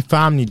supposed to be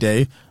family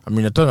day. I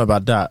mean, I don't know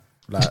about that.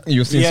 Like,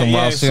 You're seeing some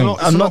wild it's things.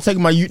 not- I'm not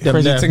taking my youth them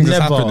Crazy there. things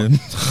that's Never. happening.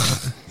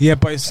 Yeah,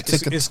 but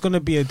it's going to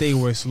be a day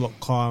where it's a lot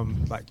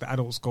calm. Like the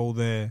adults go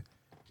there.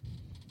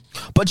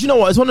 But you know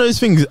what? It's one of those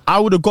things. I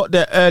would have got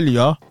there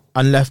earlier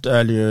and left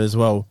earlier as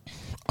well.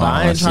 Like,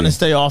 I ain't trying to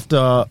stay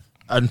after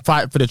and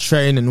fight for the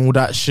train and all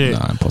that shit.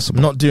 Nah, impossible.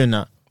 I'm not doing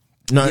that.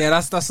 No. Yeah,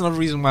 that's another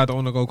reason why I don't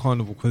want to go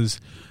carnival, because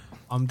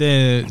I'm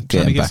there trying to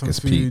Getting get back some is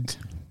food. peak.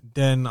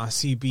 Then I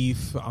see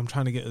beef. I'm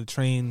trying to get the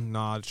train.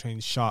 Nah, the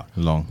train's shut.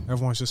 Long.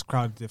 Everyone's just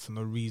crowded there for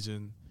no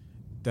reason.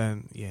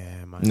 Then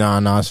yeah, man.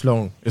 Nah, it's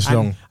long. It's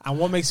long. And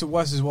what makes it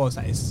worse as well is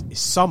that it's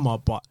summer,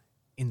 but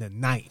in the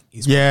night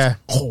it's Yeah,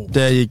 cold.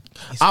 there you.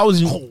 It's I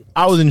was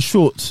cold. in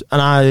shorts and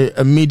I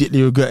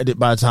immediately regretted it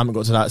by the time it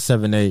got to like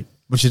 7-8,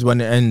 which is when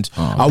it ends.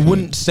 Oh, I okay.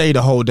 wouldn't stay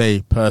the whole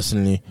day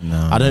personally.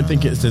 No, I don't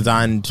think it's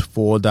designed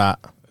for that.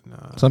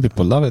 Some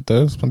people love it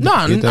though. Some people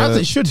No, get as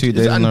it should. 2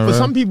 days And in a for row,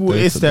 some people,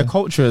 day it's for their day.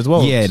 culture as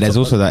well. Yeah, there's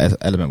So, also that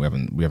element we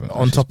haven't.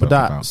 on actually top of spoken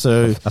that. about.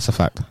 So That's a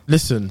fact.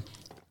 listen,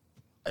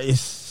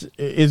 it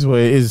is what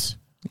it is.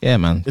 Yeah,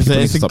 man. It's People a-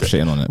 need it's to a stop g-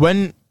 shitting on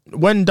it.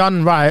 When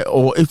done right,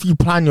 or if you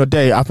plan your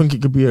day, I think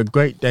it could be a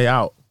great day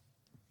out.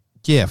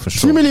 Yeah, for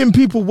sure. 2 million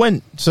people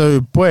went,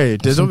 so boy,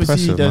 there's That's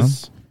obviously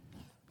impressive,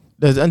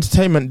 there's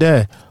entertainment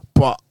there.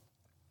 But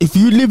if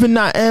you live in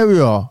that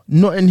area,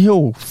 Notting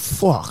Hill,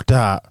 fuck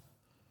that.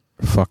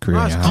 Fuck you in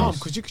Nah, your it's calm house.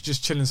 because you could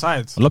just chill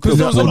inside. A lot of people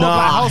There's a go- lot of Nah,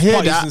 like, I house hear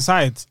parties that.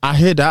 inside. I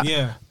hear that,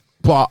 Yeah.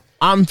 but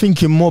I'm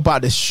thinking more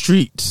about the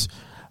streets.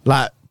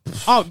 Like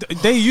Oh,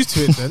 they used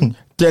to it then.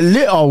 the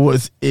litter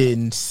was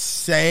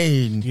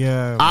insane.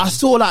 Yeah. I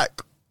saw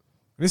like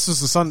This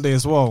was a Sunday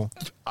as well.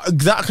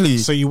 exactly.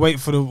 So you wait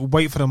for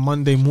the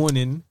Monday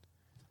morning,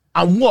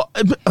 And what?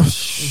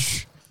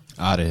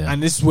 Out of here.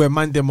 and this is where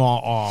Monday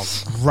are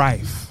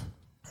rife.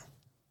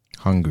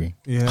 Hungry.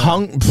 Yeah.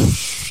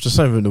 Just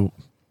not even know.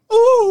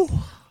 Ooh.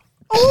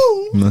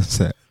 That's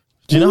it.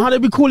 Do you know how they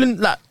be calling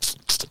like?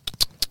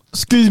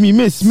 Excuse me,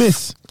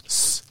 miss.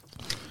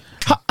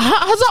 Has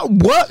that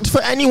worked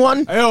for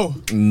anyone Hey, yo.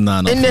 Nah,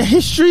 in the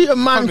history of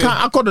mankind?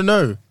 I gotta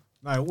know.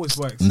 No, it always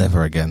works.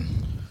 never again.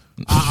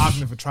 I've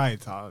never tried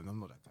it. I'm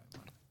not that guy.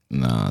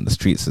 Nah, the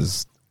streets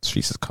is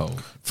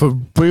cold. For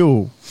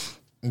real.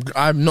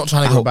 I'm not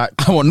trying to go back.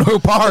 I want no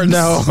parts.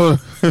 No.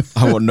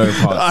 I want no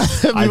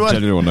parts. I Everyone-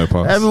 genuinely want no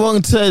parts.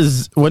 Everyone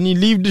says when you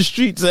leave the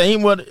streets, it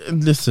ain't what.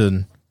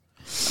 Listen,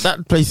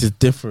 that place is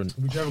different.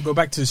 Would you ever go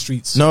back to the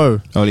streets?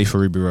 No, Only for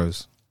Ruby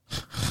Rose.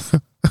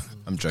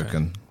 I'm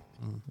joking.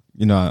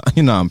 You know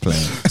I'm playing.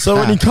 so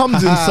when he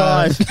comes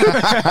inside,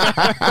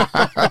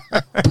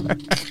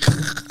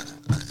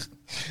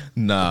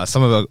 Nah,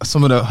 some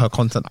of her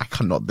content I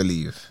cannot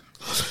believe.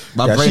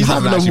 My Yeah, she's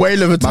hasn't having a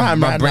whale of a time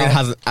My right brain now.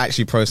 hasn't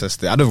actually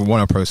processed it. I don't even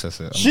want to process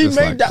it. I'm she just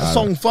made like, that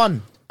song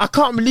fun. I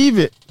can't believe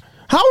it.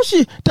 How was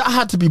she? That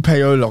had to be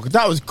payola. 'Cause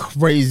that was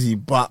crazy.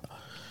 But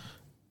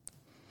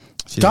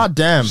she's- God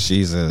damn,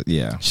 she's a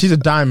she's a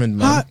diamond,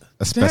 man.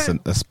 a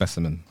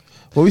specimen.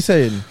 What are we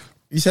saying?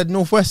 You said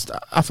Northwest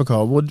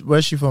Africa.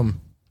 Where's she from?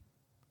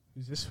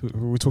 Is this who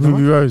we're talking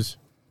Ruby about? Rose.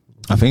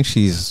 I think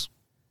she's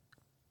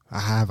I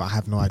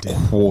have no idea.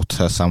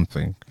 quarter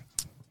something.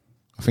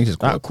 I think she's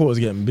quarter. That quarter's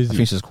getting I busy.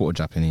 think she's quarter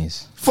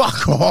Japanese.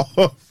 Fuck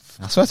off.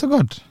 I swear to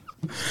God.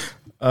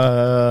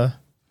 I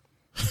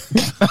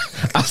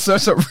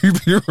searched up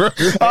Ruby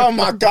Rose. Oh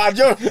my God,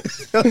 yo.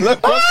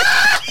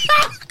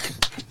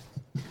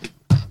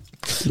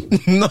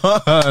 Not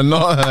her.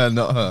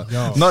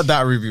 Not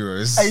that Ruby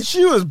Rose. Hey,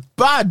 she was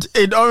bad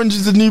in Orange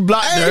is the New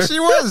Black. Hey, though. she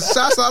was.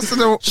 Shouts out to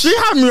the. She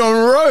had me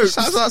on ropes.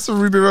 Shouts out to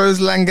Ruby Rose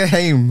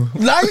Langerheim.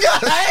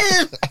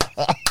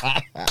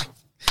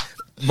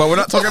 But we're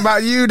not talking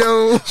about you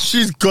though.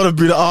 She's gotta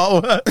be the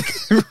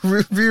artwork.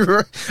 Ruby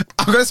Rose.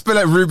 I'm gonna spell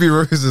it Ruby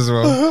Rose as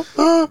well,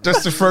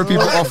 just to throw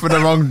people off in the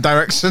wrong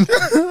direction.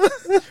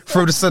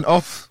 Throw the scent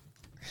off.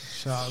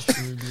 Shout out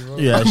to Ruby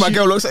Rose. Yeah, My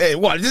girl looks at it.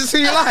 What? This is who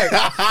you like?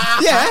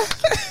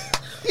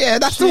 yeah,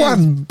 that's the she's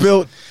one.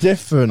 built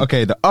different.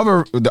 Okay, the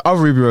other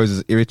Ruby Rose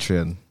is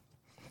Eritrean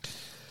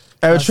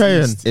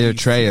Eritrean.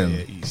 Eritrean.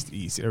 Yeah,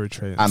 East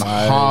Eritrean. and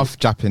half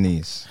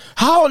Japanese.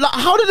 How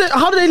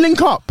do they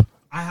link up?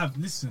 I have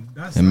listened.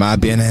 That's It might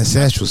be an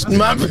ancestral spirit.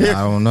 Might be.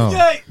 I don't know.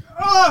 Hey,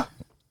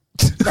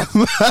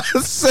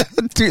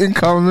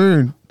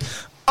 Tutankhamun.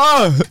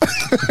 Oh,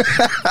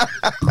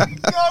 Yo,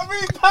 me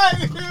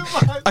tiny, man.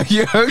 Are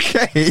you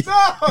okay?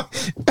 No.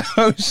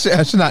 Oh shit!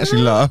 I shouldn't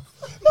actually laugh.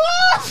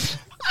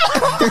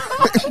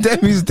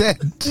 Demi's dead.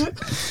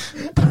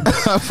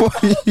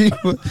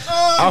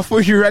 I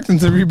thought you reacting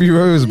to Ruby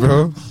Rose,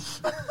 bro.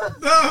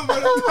 No,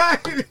 but I'm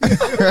tiny.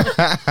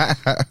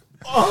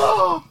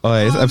 Oh,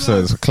 this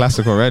episode is a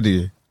classic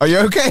already. Are you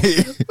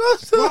okay?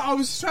 Well, I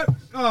was trying.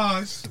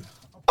 I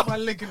put my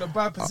leg in a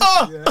bad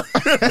position.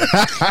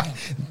 Yeah.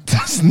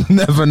 That's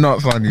never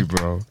not funny,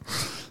 bro.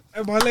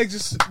 And my leg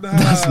just.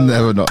 That's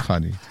never not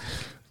funny.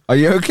 Are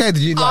you okay?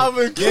 Did you like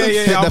hit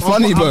the I'm-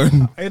 funny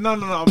bone? Hey, no,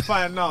 I'm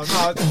fine now.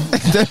 No,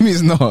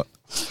 Demi's not.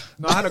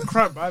 I had a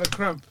cramp.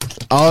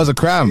 Oh, it was a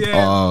cramp.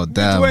 Yeah. Oh,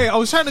 damn. Wait, I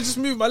was trying to just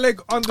move my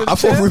leg under the I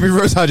thought chair. Ruby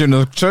Rose had you in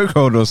a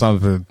chokehold or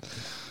something.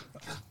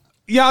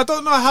 Yeah, I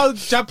don't know how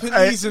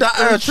Japanese and that-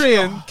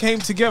 Eritrean came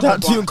together.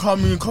 that but,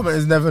 Tutankhamun comment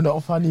is never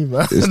not funny,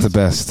 man. It's the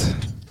best.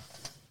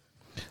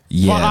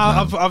 Yeah, but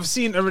man. I've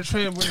seen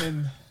Eritrean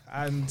women,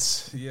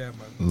 and yeah,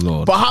 man.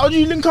 Lord. But how do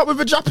you link up with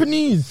a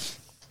Japanese?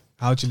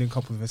 How'd you link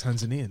up with a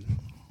Tanzanian?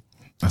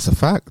 That's a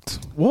fact.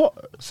 What?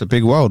 It's a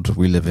big world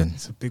we live in.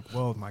 It's a big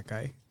world, my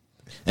guy.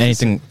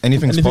 Anything's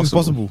Anything's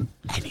possible. possible.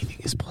 Anything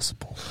is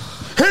possible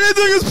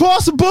Anything is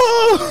possible.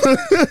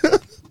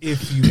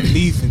 if you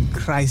believe in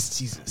Christ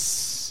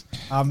Jesus.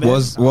 Amen.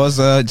 Was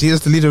Jesus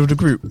the leader of the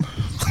group?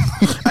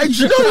 Hey, do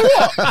you know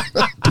what?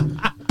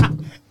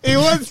 he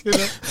was, you know.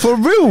 For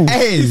real.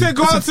 Hey, He said,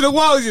 "Go out to the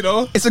world," you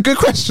know. it's a good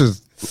question.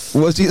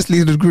 Was Jesus the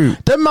leader of the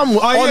group? Them man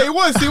were Oh on yeah, he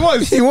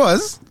was. He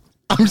was.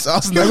 I'm just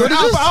asking. He was that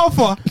question.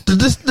 alpha. the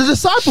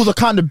disciples are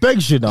kind of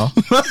begs, you know.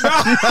 Like,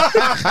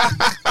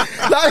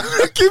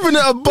 giving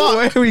it a butt.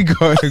 Where are we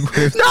going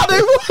with? No,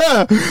 they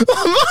were.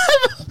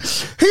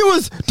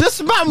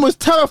 This man was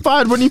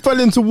terrified when he fell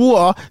into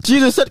water.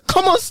 Jesus said,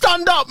 "Come on,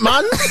 stand up,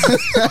 man."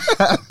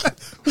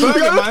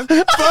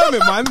 Firm it,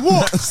 man.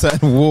 What?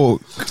 Said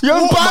walk. You're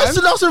What,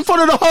 embarrassing us in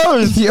front of the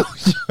hose.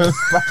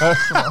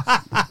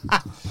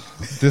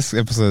 This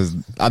episode is,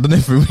 I don't know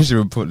if we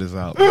should put this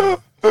out.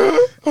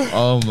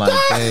 Oh my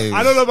days.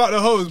 I don't know about the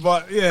hose,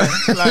 but yeah,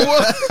 like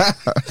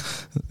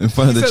In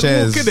front of he the said,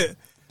 chairs. walk in it,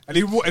 and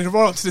he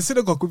ran up to the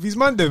synagogue with his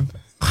man. Them.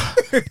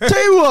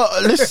 Tell you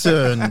what,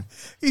 listen.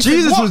 He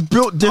Jesus said, "What? was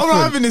built I'm different.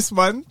 not having this,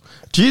 man.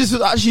 Jesus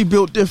was actually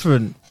built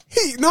different.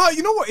 You know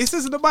what it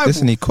says in the Bible?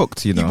 Listen, he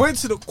cooked, you know. He went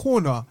to the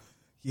corner,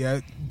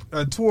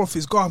 tore off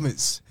his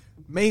garments,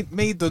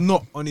 made the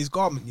knot on his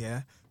garment,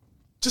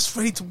 just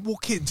ready to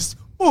walk in, just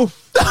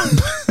oof,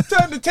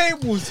 turn the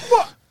tables,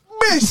 what,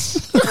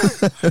 miss?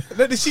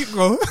 Let the sheep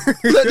go.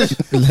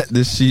 Let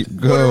the sheep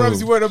What go.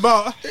 Ramsey word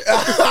about?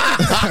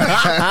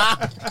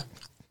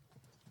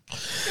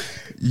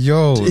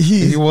 Yo,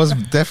 he was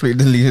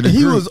definitely the leader of the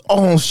He group. was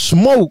on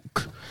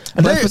smoke.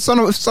 And But they, if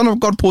Son of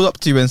God pulls up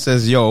to you and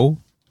says, "Yo,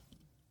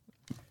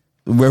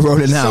 we're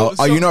rolling out,"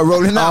 are you not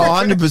rolling out?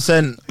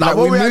 100%. Like, Like,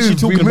 what we actually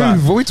talking about?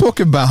 What are we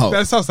talking about?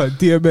 That sounds like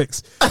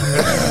DMX.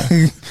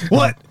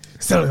 What?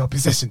 Sell your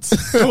possessions.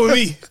 Come with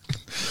me.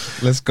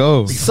 Let's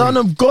go. Son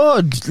of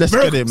God. Let's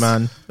get it,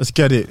 man. Let's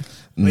get it.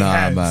 Nah,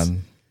 hands.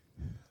 man.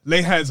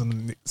 Lay hands on the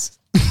Knicks.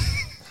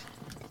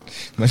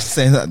 Man,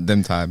 saying that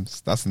them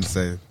times. That's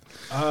insane.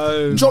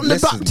 John the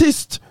Listen.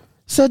 Baptist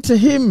said to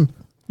him,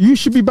 "You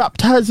should be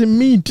baptizing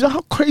me." Do you know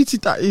how crazy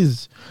that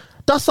is?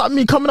 That's like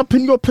me coming up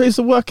in your place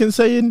of work and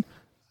saying,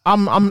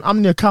 I'm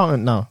the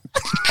accountant now."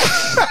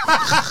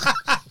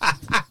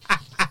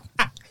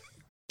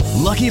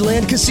 Lucky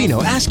Land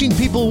Casino, asking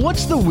people,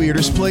 what's the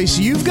weirdest place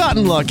you've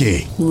gotten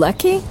lucky?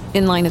 Lucky?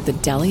 In line at the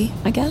deli,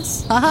 I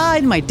guess? Aha,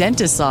 in my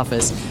dentist's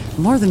office.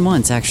 More than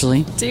once,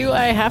 actually. Do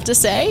I have to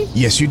say?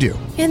 Yes, you do.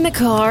 In the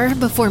car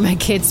before my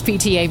kids'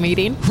 PTA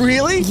meeting.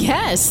 Really?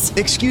 Yes.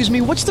 Excuse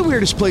me, what's the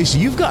weirdest place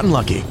you've gotten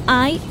lucky?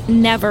 I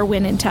never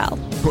win and tell.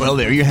 Well,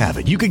 there you have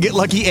it. You can get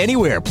lucky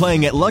anywhere,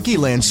 playing at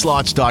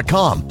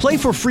LuckyLandSlots.com. Play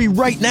for free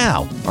right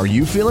now. Are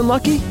you feeling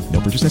lucky? No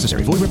purchase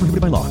necessary. Void where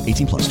prohibited by law.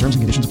 18 plus. Terms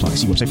and conditions apply.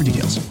 See website for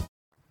details.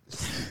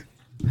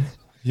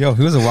 Yo,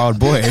 he was a wild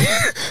boy.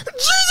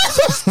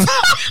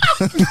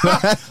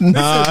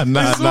 Nah.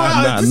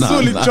 This is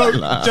all in joke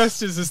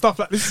gestures and stuff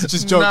like this. Is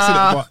just jokes,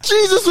 innit? But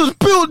Jesus was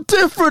built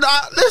different.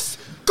 Let's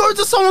go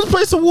to someone's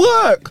place of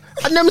work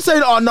and them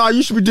saying, "Oh no,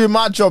 you should be doing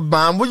my job,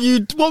 man." What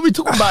are we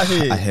talking about I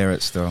here? hear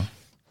it still.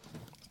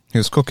 He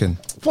was cooking.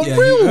 For yeah,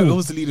 real. he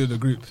was the leader of the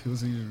group.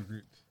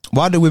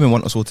 Why do women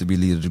want us all to be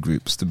leader of the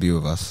groups, to be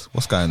with us?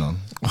 What's going on?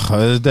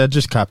 They're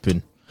just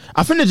capping.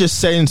 I think they're just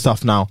saying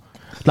stuff now.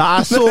 Like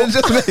I saw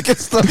Just making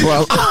stuff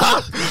up.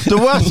 the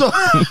worst.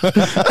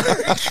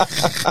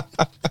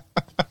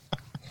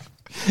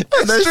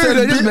 It's true,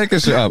 they're just making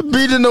shit up.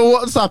 Being in the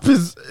WhatsApp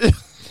is.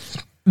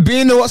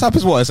 Being the WhatsApp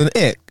is what? It's an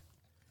ick.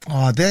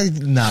 Oh,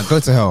 go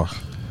to hell.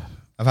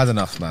 I've had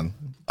enough, man.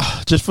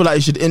 Just feel like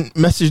you should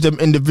message them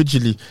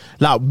individually.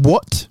 Like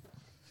what?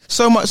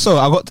 So much so,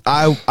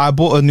 I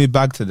bought a new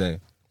bag today,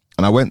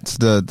 and I went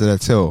to the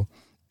till,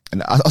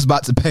 and I was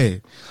about to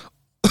pay.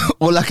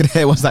 All I could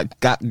hear was that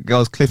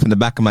girl's clip in the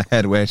back of my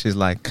head where she's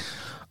like,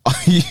 Are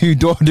you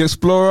Dora the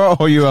Explorer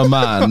or you a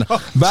man?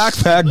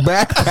 Backpack.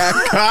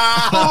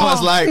 I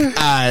was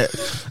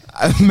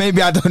like,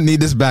 maybe I don't need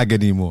this bag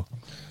anymore.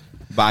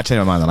 But I changed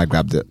my mind and I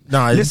grabbed it.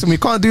 Nah, listen, we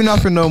can't do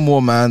nothing no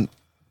more, man.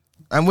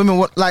 And women,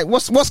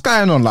 what's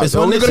going on? Like, It's are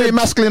when we they gonna be said-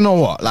 masculine or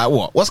what? Like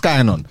what? What's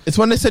going on? It's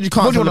when they said you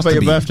can't What do you want us celebrate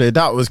to your be? birthday.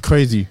 That was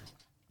crazy.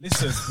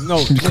 Listen, no,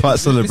 You can't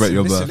celebrate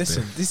your birthday.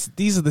 Listen,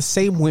 these are the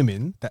same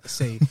women that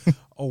say,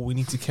 "Oh, we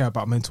need to care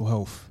about mental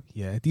health."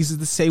 Yeah, these are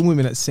the same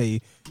women that say,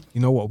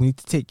 "You know what? We need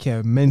to take care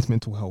of men's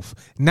mental health."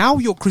 Now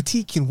you're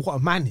critiquing what a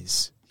man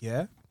is.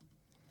 Yeah,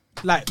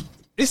 like,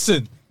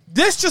 listen,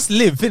 let's just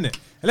live, innit?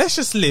 Let's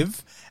just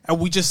live, and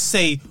we just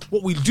say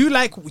what we do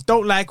like, what we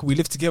don't like. We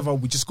live together.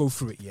 We just go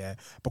through it. Yeah,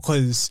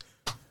 because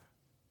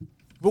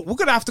we're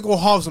gonna have to go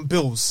halves on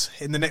bills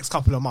in the next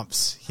couple of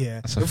months.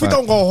 Yeah, That's a if we fact.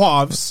 don't go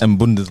halves, And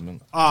Bundesman.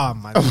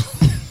 man.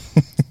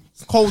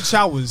 Cold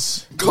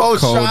showers. Cold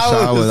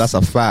showers. That's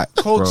a fact.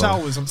 Cold bro.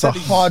 showers. I'm It's a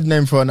telling you. hard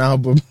name for an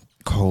album.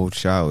 Cold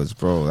showers,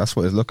 bro. That's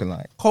what it's looking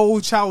like.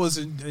 Cold showers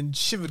and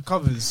shivered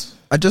covers.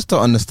 I just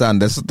don't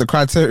understand. The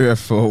criteria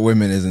for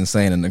women is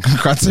insane, and the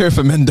criteria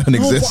for men don't No,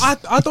 exist.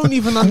 but I don't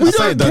even I understand.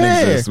 say it don't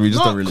exist. We just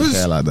No, don't really 'cause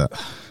care like that.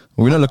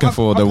 We're not looking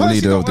for the personally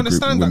leader don't of the group,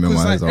 understand that, women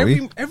 'cause, wise, like, are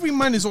we? every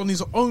man is on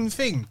his own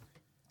thing.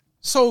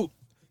 So,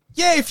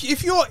 yeah,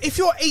 if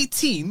you're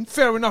 18,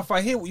 fair enough.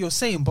 I hear what you're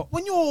saying, but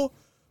when you're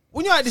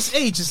at this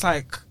age, it's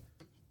like,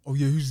 oh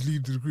yeah, who's the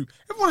leader of the group?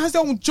 Everyone has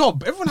their own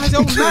job. Everyone has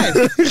their own life.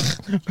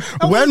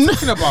 What are you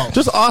talking about?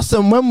 Just ask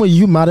them, when were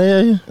you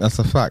married? That's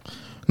a fact.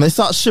 And they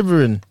start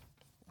shivering.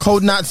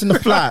 Cold nights in the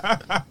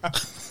flat.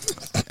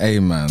 Hey,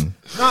 man.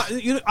 Nah,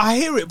 I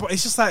hear it, but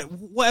it's just like,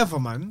 whatever,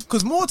 man.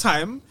 Because more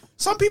time,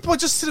 some people are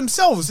just to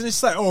themselves, and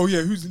it's like, oh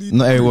yeah, who's the leader?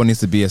 Not everyone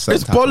needs to be a certain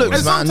It's type of bollocks, way.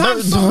 And man.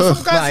 sometimes No,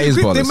 some that guys in is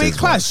the group, they bollocks, may it's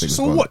clash. bollocks, it's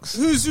So what? bollocks.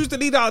 Who's the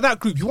leader of that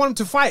group? You want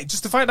them to fight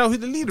just to find out who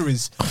the leader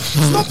is.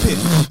 Stop it.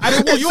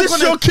 And then what, Is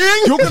this your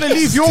king? You're gonna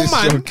leave your Is this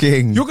man. your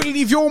king? You're gonna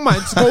leave your man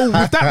to go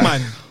with that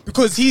man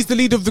because he's the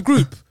leader of the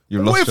group.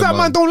 You've What lost if your that man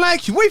man. don't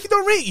like you? What if he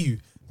don't rate you?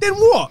 Then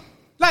what?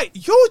 Like,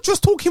 you're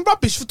just talking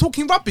rubbish for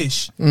talking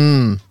rubbish.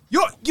 You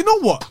know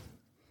what?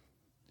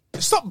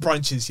 Stop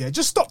brunches, yeah.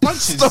 Just stop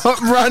brunches. Stop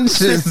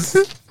brunches.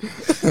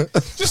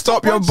 Just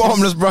Stop your brunches.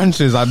 bottomless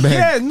brunches, I beg.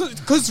 Yeah,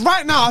 because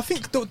right now I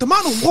think the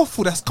amount of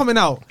waffle that's coming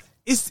out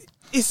is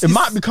It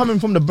might be coming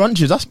from the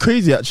brunches. That's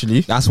crazy,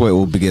 actually. That's where it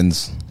all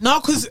begins. no,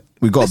 because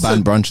We got to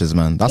ban brunches,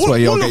 man. That's all- where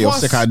you'll all get of your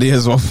us- sick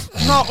ideas off.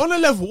 no, on a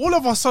level, all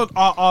of us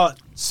are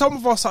some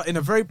of us are in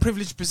a very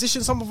privileged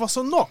position, some of us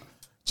are not.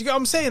 Do you get what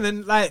I'm saying?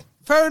 And like,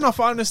 fair enough,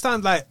 I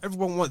understand. Like,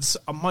 everyone wants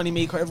a money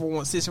maker, everyone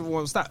wants this, everyone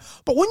wants that.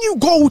 But when you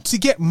go to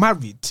get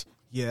married,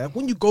 yeah,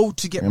 when you go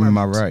to get Am I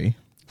married,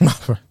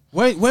 right?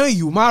 where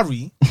you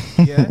marry,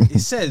 yeah, it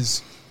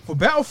says for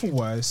better or for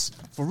worse,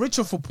 for rich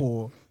or for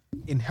poor,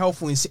 in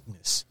health or in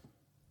sickness.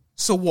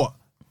 So what?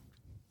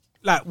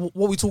 Like, what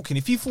are we talking?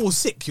 If he falls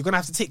sick, you're gonna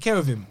have to take care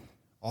of him.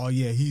 Oh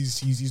yeah,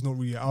 he's not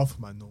really an alpha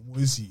man no more,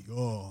 is he?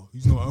 Oh,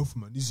 he's not an alpha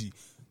man, is he?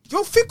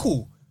 You're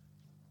fickle.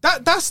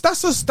 That's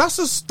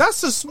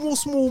a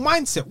small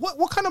mindset.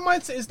 What kind of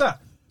mindset is that?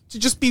 To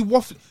just be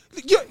waffling?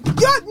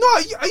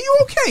 Are you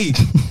okay?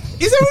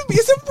 Is everybody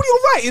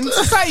all right in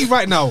society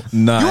right now?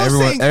 Nah,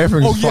 everything's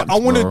oh yeah, fucked, I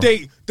want to bro.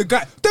 date the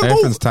guy. Then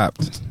Everything's go.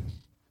 tapped.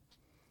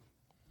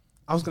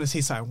 I was gonna say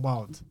something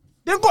wild.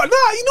 Then go. Nah,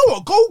 you know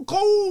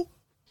what?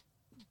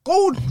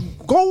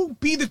 Go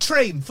be the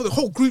train for the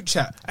whole group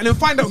chat, and then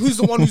find out who's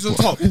the one who's on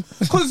top.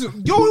 Because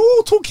you're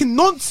all talking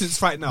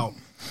nonsense right now.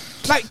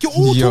 Like, you're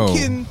all Yo.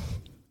 talking.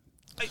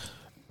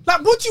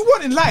 Like, what do you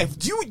want in life?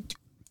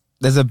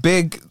 There's a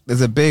big. And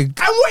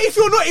what if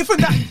you're not even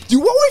that?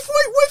 What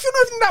if you're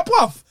not even that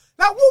buff?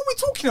 Like, what are we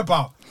talking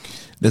about?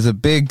 There's a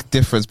big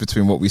difference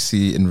between what we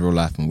see in real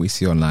life and we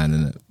see online,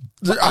 innit?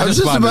 I was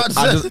just about to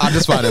say. I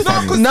just find it No,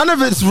 funny. 'cause- None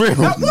of it's real.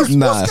 Like, what's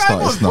Nah, it's going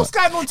not, on? it's not. What's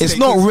going on today? It's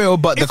not 'Cause real,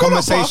 but the if you're not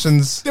buff,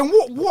 conversations. then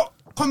what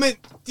comment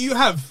do you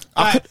have?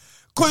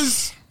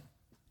 Because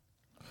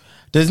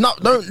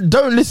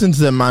Don't listen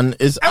to them, man.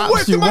 It's and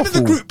what if the absolute man in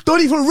waffle. the group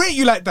don't even rate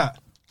you like that?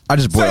 I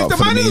just So brought it if up the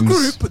for man the in the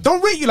memes. group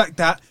don't rate you like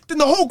that, then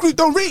the whole group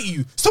don't rate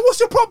you. So what's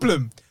your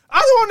problem?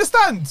 I don't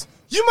understand.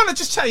 You man are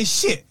just chatting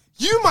shit.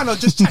 You man are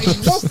just chatting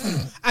waffle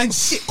and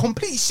shit,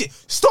 complete shit.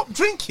 Stop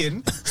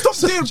drinking. Stop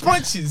doing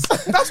brunches.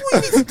 That's what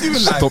you need to do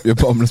in life. Stop your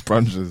bottomless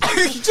brunches.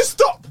 Just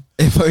stop.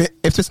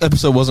 If this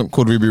episode wasn't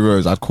called Ruby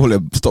Rose, I'd call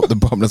it "Stop the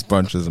Bottomless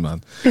Brunches,"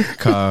 man.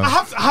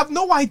 I have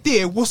no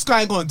idea what's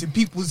going on in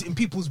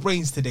people's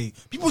brains today.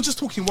 People just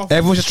talking waffle.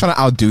 Everyone's just trying to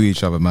outdo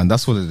each other, man.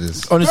 That's what it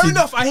is. Honestly, Fair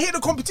enough. I hear the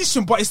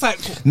competition, but it's like,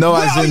 No,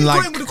 where as are in, you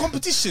like- going with the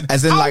competition?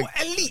 as in, How like-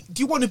 elite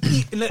do you want to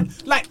be?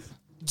 Like,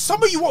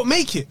 some of you won't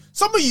make it.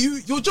 Some of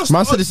you're just.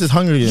 Man said this is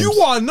Hunger Games. You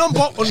are a number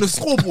on the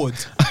scoreboard.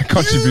 You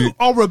contribute.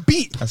 are a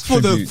beat That's for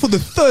tribute. the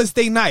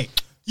Thursday night.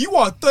 You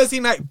are a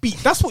Thursday night beat.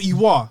 That's what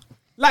you are.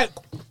 Like,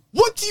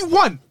 what do you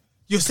want?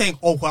 You're saying,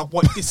 oh, I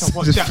want this, I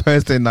want Just that.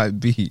 Thursday night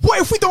beat. What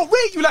if we don't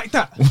rate you like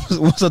that?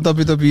 What's a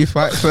WWE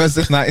fight?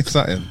 Thursday night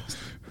something.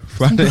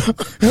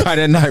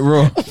 Friday Night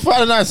Raw.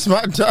 Friday Night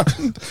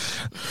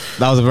SmackDown.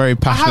 That was a very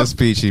passionate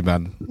speech,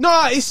 man.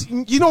 No, it's,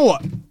 you know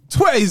what?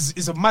 Twitter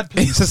is a mad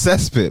place. It's a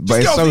cesspit,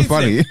 but Just it's so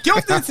funny. Get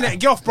off the internet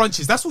and get off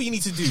brunches. That's what you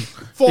need to do.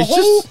 For a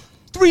whole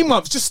 3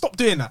 months, just stop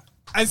doing that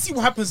and see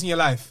what happens in your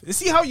life. And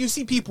see how you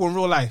see people in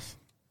real life.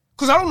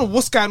 Because I don't know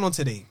what's going on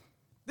today.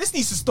 This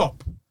needs to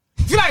stop.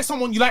 If you like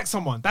someone, you like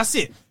someone. That's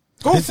it.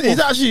 Go for it. He's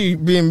actually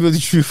being really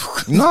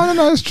truthful.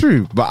 No, it's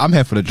true. But I'm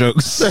here for the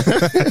jokes.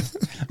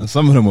 And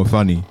some of them were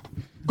funny.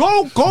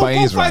 Go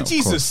find right,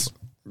 Jesus.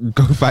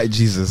 Go fight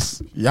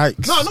Jesus.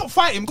 Yikes. No, not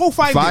fight him. Go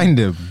find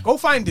him. Go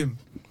find him.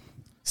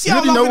 See You how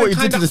already know loving what and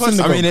he kind did to that the person.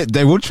 synagogue. I mean,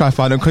 they will try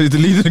find him because he's the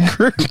leader of the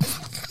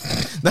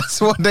group.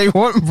 That's what they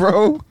want,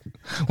 bro.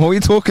 What are we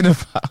talking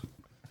about?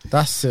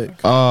 That's sick.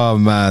 Oh,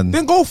 man.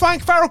 Then go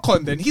find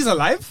Farrakhan then. He's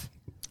alive.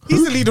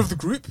 He's the leader of the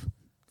group.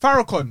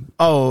 Farrakhan.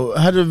 Oh,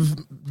 head of,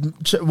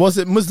 was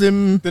it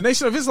Muslim? The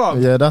Nation of Islam.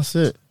 Yeah, that's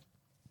it.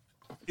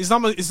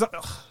 Islam is,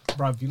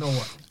 bruv, you know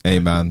what? Hey,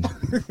 man.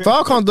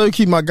 Farrakhan don't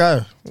keep my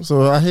guy,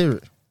 so I hear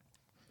it.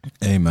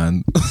 Hey,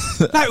 man.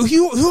 Like,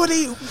 who are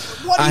they?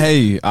 What I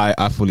hear you.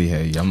 I fully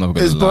hear you. I'm not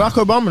going Is to lie.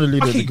 Barack Obama the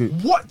leader of Okay, the group?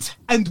 what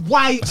and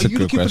why That's are a you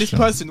good looking for this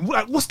question.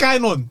 person? What's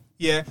going on?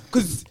 Yeah,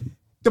 because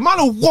the amount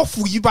of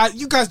waffle you guys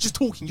just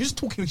talking, you're just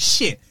talking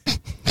shit.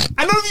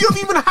 And none of you have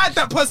even had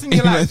that person in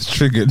your life. It's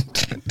triggered.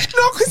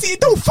 No, because it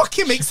don't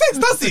fucking make sense,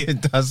 does it?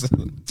 It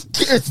doesn't.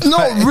 It's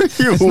not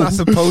real. It's not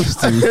supposed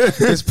to.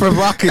 It's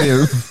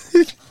provocative.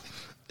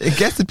 It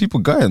gets the people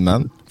going,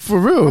 man. For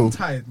real. I'm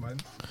tired, man.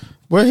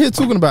 We're here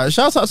talking about it.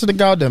 Shouts out to the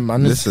girl then,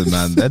 man. Listen,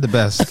 man, they're the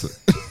best.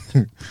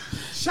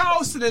 Shout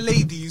outs to the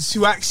ladies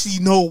who actually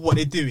know what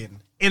they're doing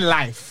in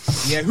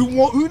life. Yeah,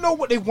 who know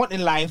what they want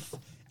in life,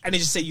 and they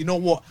just say, you know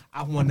what,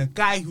 I want a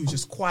guy who's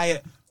just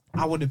quiet.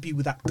 I want to be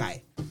with that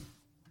guy.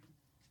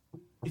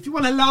 If you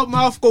want a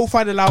loudmouth, go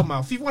find a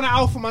loudmouth. If you want an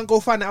alpha man, go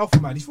find an alpha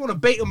man. If you want a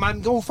beta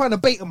man, go find a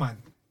beta man.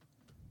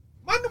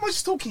 Man, am I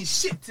just talking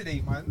shit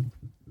today, man?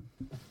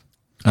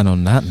 And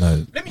on that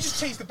note, Let me just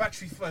change the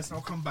battery first, and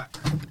I'll come back.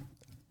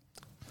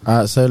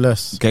 Alright, say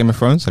less. Game of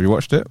Thrones, have you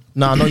watched it?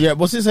 No, not yet.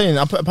 What's it saying?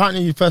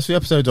 Apparently, the first 3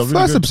 episodes are really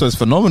First good. episode's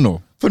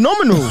phenomenal.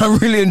 Phenomenal. I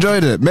really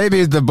enjoyed it.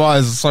 Maybe the bar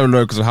is so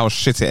low because of how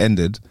shit it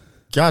ended.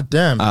 God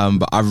damn.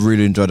 But I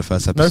really enjoyed the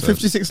first No episode.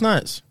 56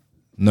 nights.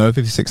 No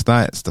 56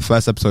 nights. The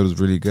first episode was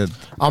really good.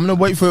 I'm gonna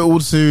wait for it all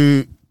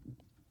to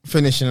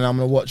finish and I'm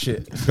gonna watch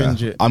it,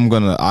 binge it. I'm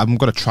gonna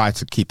try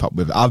to keep up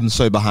with it. I'm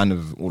so behind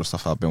with all the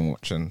stuff I've been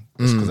watching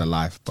just because of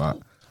life, but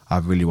I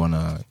really want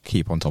to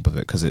keep on top of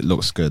it because it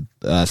looks good.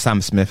 Sam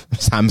Smith.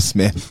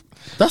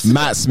 That's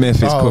Matt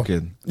Smith is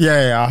cooking.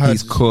 Yeah, I heard.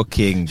 He's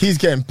cooking. He's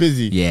getting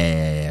busy.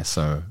 Yeah.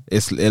 So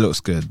it looks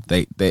good.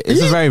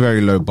 It's a very,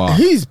 very low bar.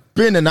 He's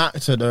been an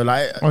actor though.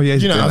 Like, Oh, yeah,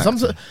 he's you been know, an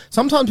actor.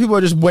 sometimes people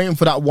are just waiting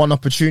for that one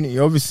opportunity.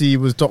 Obviously, he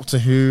was Doctor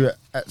Who,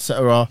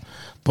 etc.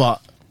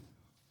 But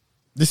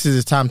this is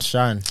his time to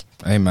shine.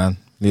 Hey man,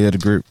 leader of the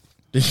group.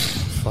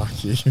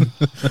 Fuck you.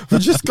 We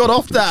just got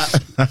off that.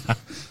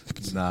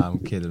 Nah, I'm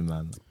kidding,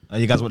 man. Are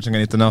you guys watching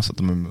anything else at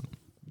the moment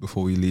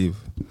before we leave?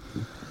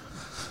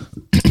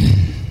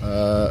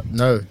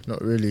 No,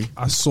 not really.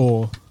 I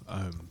saw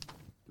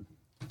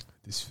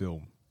this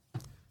film.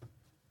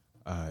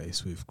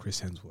 It's with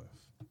Chris Hemsworth,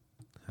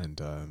 and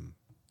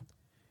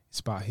it's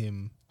about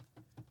him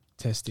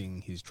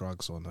testing his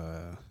drugs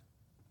on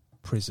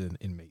prison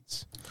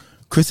inmates.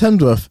 Chris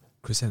Hemsworth,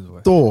 Chris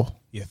Hemsworth. Thor,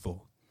 Yeah,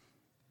 Thor.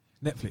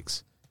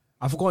 Netflix.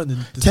 I've forgotten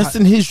the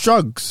testing his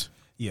drugs.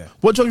 Yeah.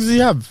 What drugs does he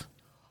have?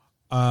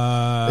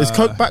 Is Is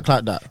coke back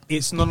like that?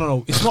 It's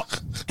no. It's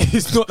not.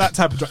 It's not that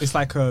type of drug. It's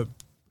like a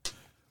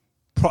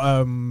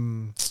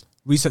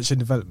research and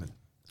development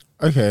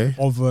Okay.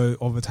 of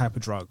a type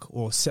of drug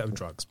or set of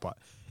drugs. But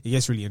it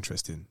gets really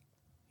interesting.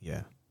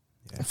 Yeah.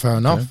 Fair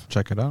enough. Yeah,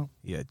 check it out.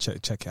 Yeah. Check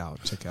it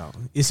out. Check it out.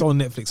 It's on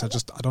Netflix.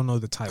 I don't know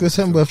the title. Chris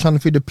Hemsworth trying to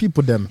feed the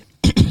people them.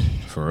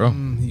 For real.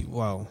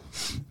 Well,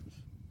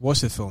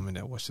 watch the film in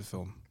there. Watch the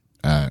film.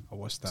 Alright. I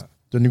watched that.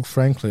 The new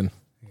Franklin.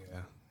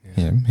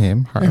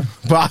 Him, her.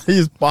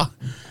 Bodies.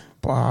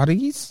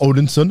 Bodies.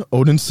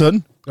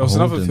 Odinson. There was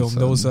another Holden film.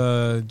 There was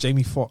Son.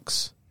 Jamie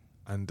Foxx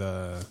and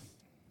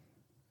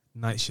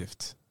Night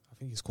Shift. I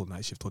think it's called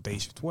Night Shift or Day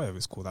Shift, whatever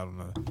it's called. I don't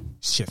know.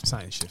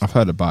 Something shift. I've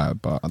heard about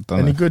it, but I don't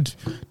Any know. good?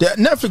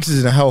 Netflix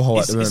is in a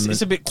hellhole at the moment.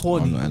 It's a bit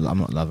corny. I'm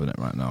not loving it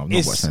right now. I've not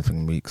It's- watched anything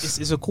in weeks.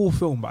 It's a cool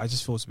film, but I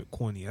just feel it's a bit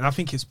corny, and I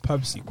think it's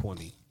purposely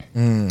corny.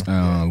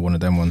 One of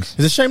them ones.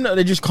 It's a shame that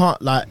they just can't,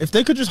 like, if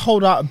they could just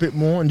hold out a bit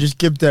more and just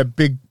give their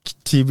big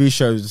TV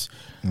shows.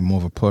 More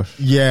of a push.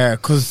 Yeah,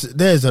 because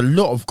there's a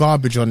lot of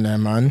garbage on there,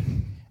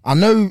 man. I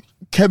know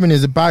Kevin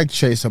is a bag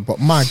chaser, but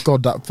my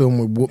God, that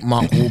film with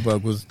Mark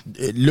Wahlberg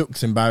it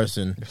looks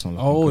embarrassing. It's not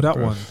looking Oh, good, that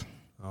bruv. one.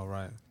 All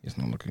right. It's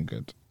not looking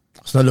good.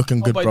 It's not looking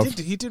good, but bro.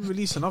 he did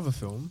release another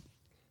film.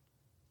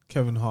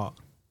 Kevin Hart.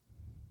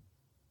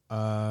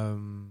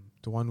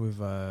 The one with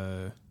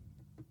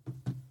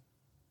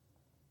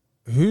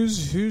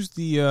who's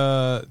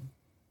the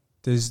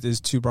there's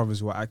two brothers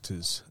who are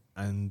actors,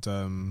 and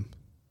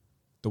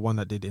the one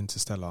that did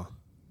Interstellar.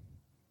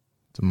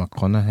 The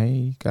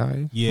McConaughey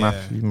guy? Yeah.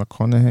 Matthew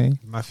McConaughey?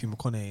 Matthew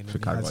McConaughey. And I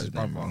think then I he got has his his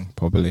name brother. wrong.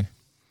 Probably.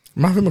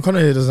 Matthew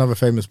McConaughey doesn't have a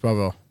famous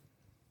brother.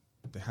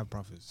 They have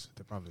brothers.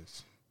 They're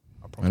brothers.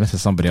 Unless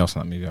it's somebody else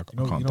in that movie, I You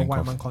know, can't you know think White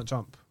of. Man Can't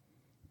Jump.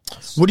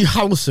 Woody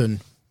Harrelson.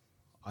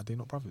 Are they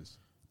not brothers?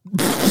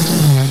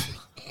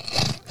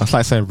 That's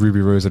like saying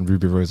Ruby Rose and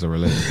Ruby Rose are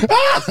related.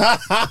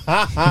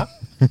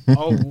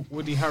 Oh,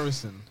 Woody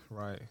Harrelson.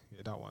 Right.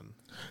 Yeah, that one.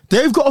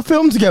 They've got a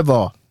film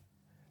together.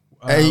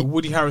 Hey.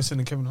 Woody Harrelson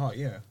and Kevin Hart,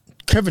 yeah.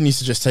 Kevin needs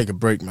to just take a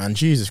break, man.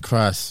 Jesus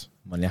Christ.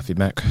 Money Affy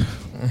Mac.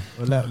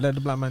 Well, let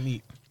the black man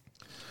eat.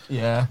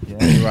 Yeah,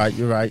 you're right.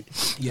 You're right.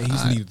 Yeah,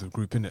 he's leader of the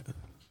group, innit?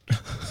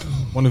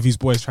 One of his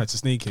boys tried to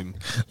sneak him.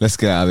 Let's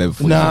get out of there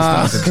before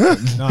Nah,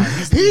 Nah,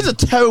 he's a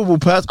terrible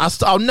person.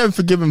 I'll never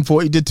forgive him for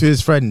what he did to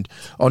his friend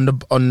on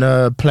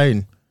the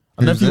plane.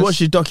 I don't know if you watched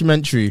his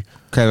documentary.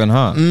 Kevin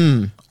Hart.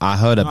 I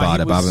heard about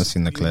it, but I haven't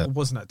seen the It clip.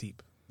 wasn't that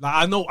deep. Like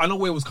I know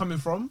where it was coming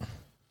from,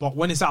 but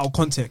when it's out of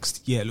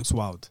context, yeah, it looks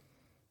wild.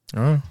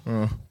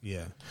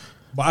 Yeah,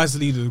 but as the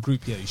leader of the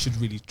group, yeah, you should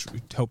really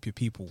help your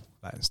people,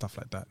 like and stuff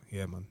like that.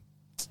 Yeah, man.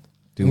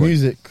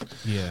 Music.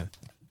 Yeah,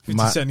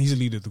 50 Cent, he's a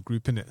leader of the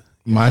group, innit?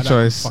 My How that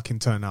choice fucking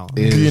turn out.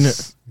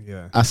 is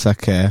Yeah.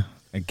 Asake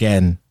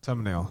again.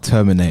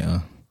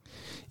 Terminator.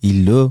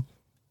 Ilo.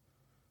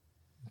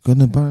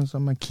 Gonna burn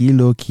some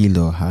kilo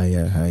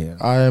higher.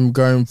 I am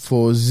going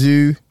for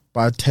Zoo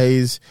by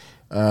Taze,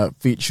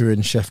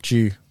 featuring Chef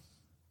Jew.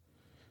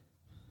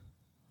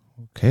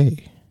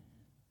 Okay.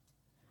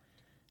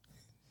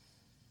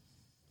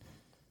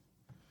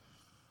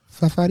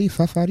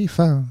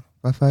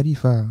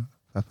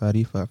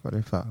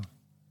 Fa.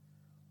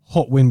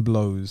 Hot Wind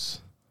Blows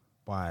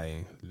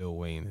by Lil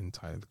Wayne and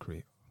Tyler the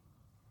Creator.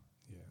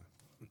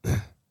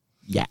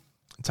 Yeah.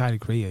 Tyler the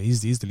Creator,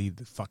 he's the lead of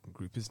the fucking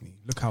group, isn't he?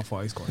 Look how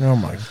far he's gone. Oh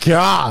my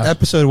God.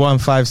 Episode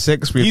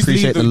 156. We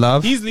appreciate the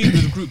love. He's the leader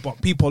of the group,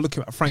 but people are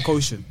looking at Frank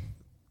Ocean.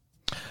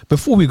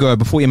 Before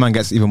your man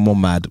gets even more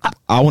mad,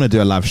 I want to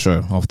do a live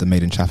show of the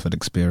Made in Chafford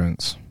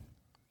experience.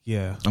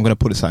 Yeah. I'm going to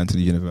put this out into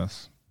the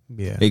universe.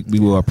 Yeah. We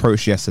were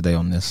approached yesterday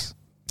on this.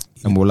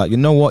 And we're like, you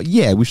know what?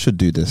 Yeah, we should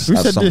do this Who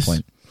at said some this?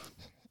 point.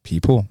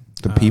 People.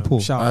 The people.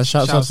 Shouts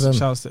out to them. to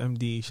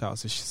MD,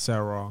 shouts to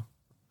Sarah.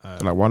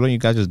 Like, why don't you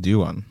guys just do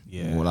one?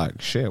 Yeah. We're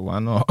like, shit, why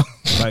not?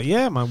 Like,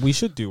 yeah, man, we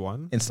should do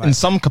one. In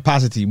some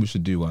capacity, we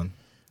should do one.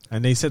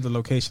 And they said the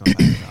location. I'm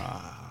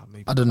like,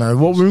 maybe. I don't know.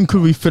 What room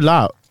could we fill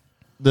out?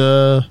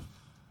 We'll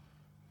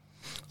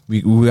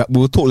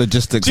talk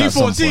logistics at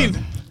some point.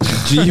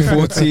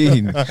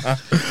 G14.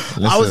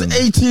 I was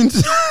 18.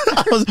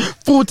 I was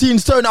 14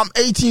 stone. I'm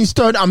 18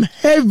 stone. I'm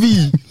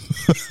heavy.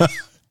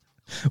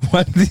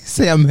 Why did he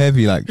say I'm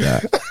heavy like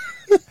that?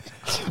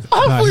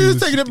 I thought he was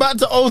taking it back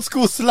to old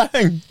school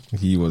slang.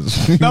 He was.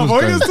 No,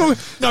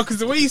 because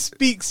the way he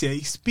speaks, yeah,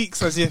 he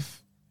speaks as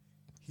if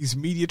he's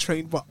media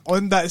trained, but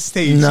on that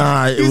stage,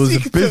 Nah, it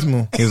was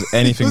abysmal. He was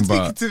anything he was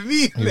but. speaking to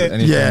me. He was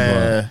anything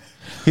Yeah.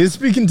 He was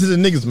speaking to the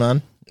niggas,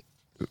 man.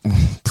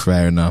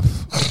 Fair enough.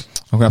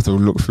 I'm gonna have to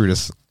look through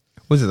this.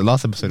 Was it the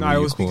last episode? No, I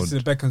was speaking to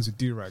the Beckhams with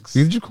do-rags.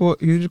 Did you call it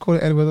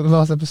Edward the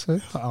last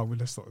episode? Oh, well,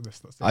 let's not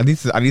say I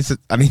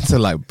need to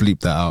like bleep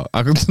that out.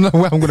 I don't know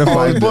where I'm gonna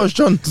find it. Boris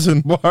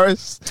Johnson.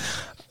 Boris.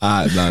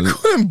 No.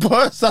 Call him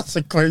Boris. That's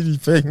a crazy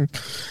thing.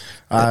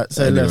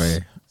 So Anyway,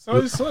 So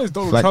is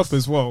Donald Like- Trump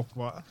as well.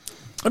 But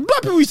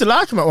black people used to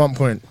like him at one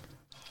point.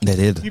 they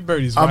did. he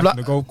buried his wife on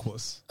the golf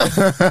course.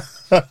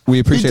 We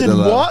appreciate He did the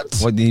love. what?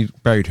 What he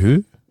buried?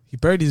 Who? He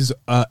buried his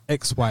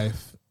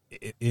ex-wife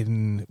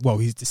in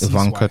he's deceased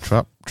Ivanka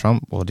wife.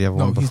 Trump or the other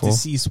No, one his before?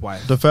 deceased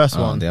wife. The first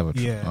one. The other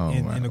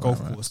in a golf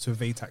right. course to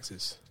evade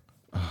taxes.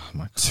 Oh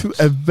my God. To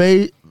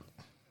evade.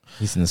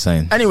 He's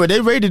insane. Anyway,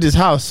 they raided his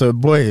house, so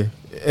boy,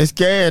 it's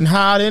getting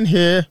hot in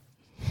here.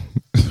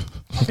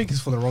 I think it's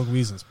for the wrong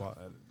reasons, but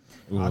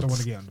I don't want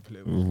to get on the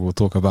political. We'll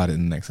talk about it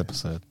in the next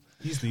episode.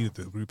 He's the leader of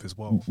the group as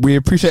well. We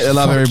appreciate the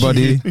love, Fuck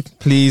everybody. you.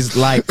 Please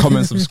like,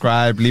 comment,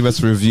 subscribe, leave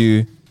us a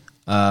review.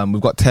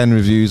 We've got 10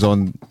 reviews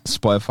on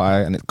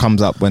Spotify, and it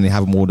comes up when they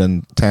have more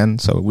than 10.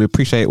 So we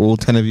appreciate all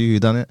 10 of you who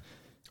done it.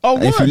 Oh,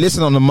 And if you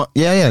listen on the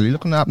you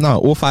look on the app now,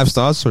 all 5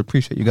 stars. So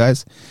appreciate you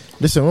guys.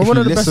 Listen, we're If one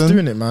you of the best listen-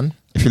 doing it, man.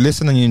 If you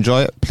listen and you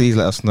enjoy it, please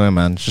let us know,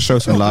 man. Just show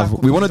some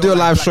love. We want to do a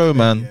live show,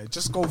 man. Yeah,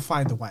 just go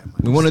find the white man.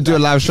 We want to do a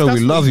live show. If We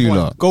that's love what you want,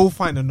 lot. Go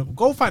find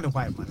a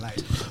white man. Like,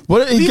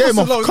 What he leave gave us him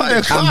off alone, cutting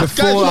innit? And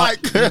before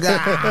like, because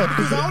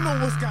I don't know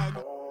what's going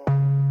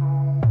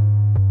on.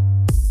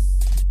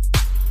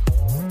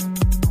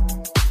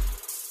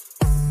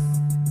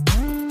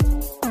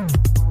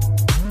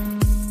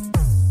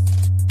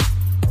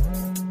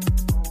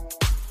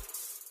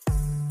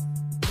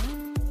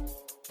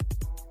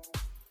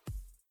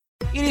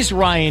 It is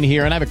Ryan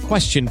here, and I have a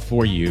question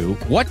for you.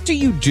 What do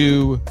you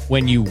do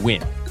when you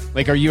win?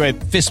 Like, are you a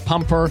fist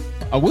pumper,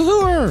 a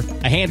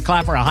woohooer, a hand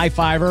clapper, a high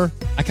fiver?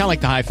 I I kind of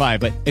like the high five,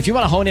 but if you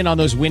want to hone in on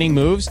those winning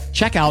moves,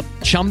 check out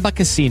Chumba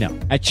Casino.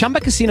 At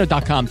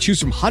ChumbaCasino.com, choose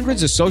from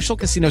hundreds of social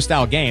casino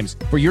style games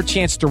for your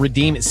chance to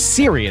redeem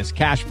serious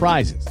cash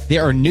prizes.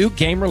 There are new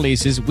game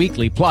releases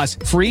weekly, plus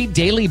free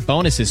daily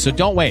bonuses. So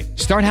don't wait.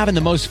 Start having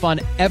the most fun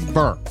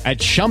ever at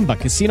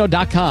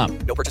ChumbaCasino.com.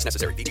 No purchase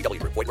necessary. VGW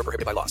Group. Void where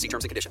prohibited by law. See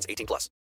terms and conditions. 18+.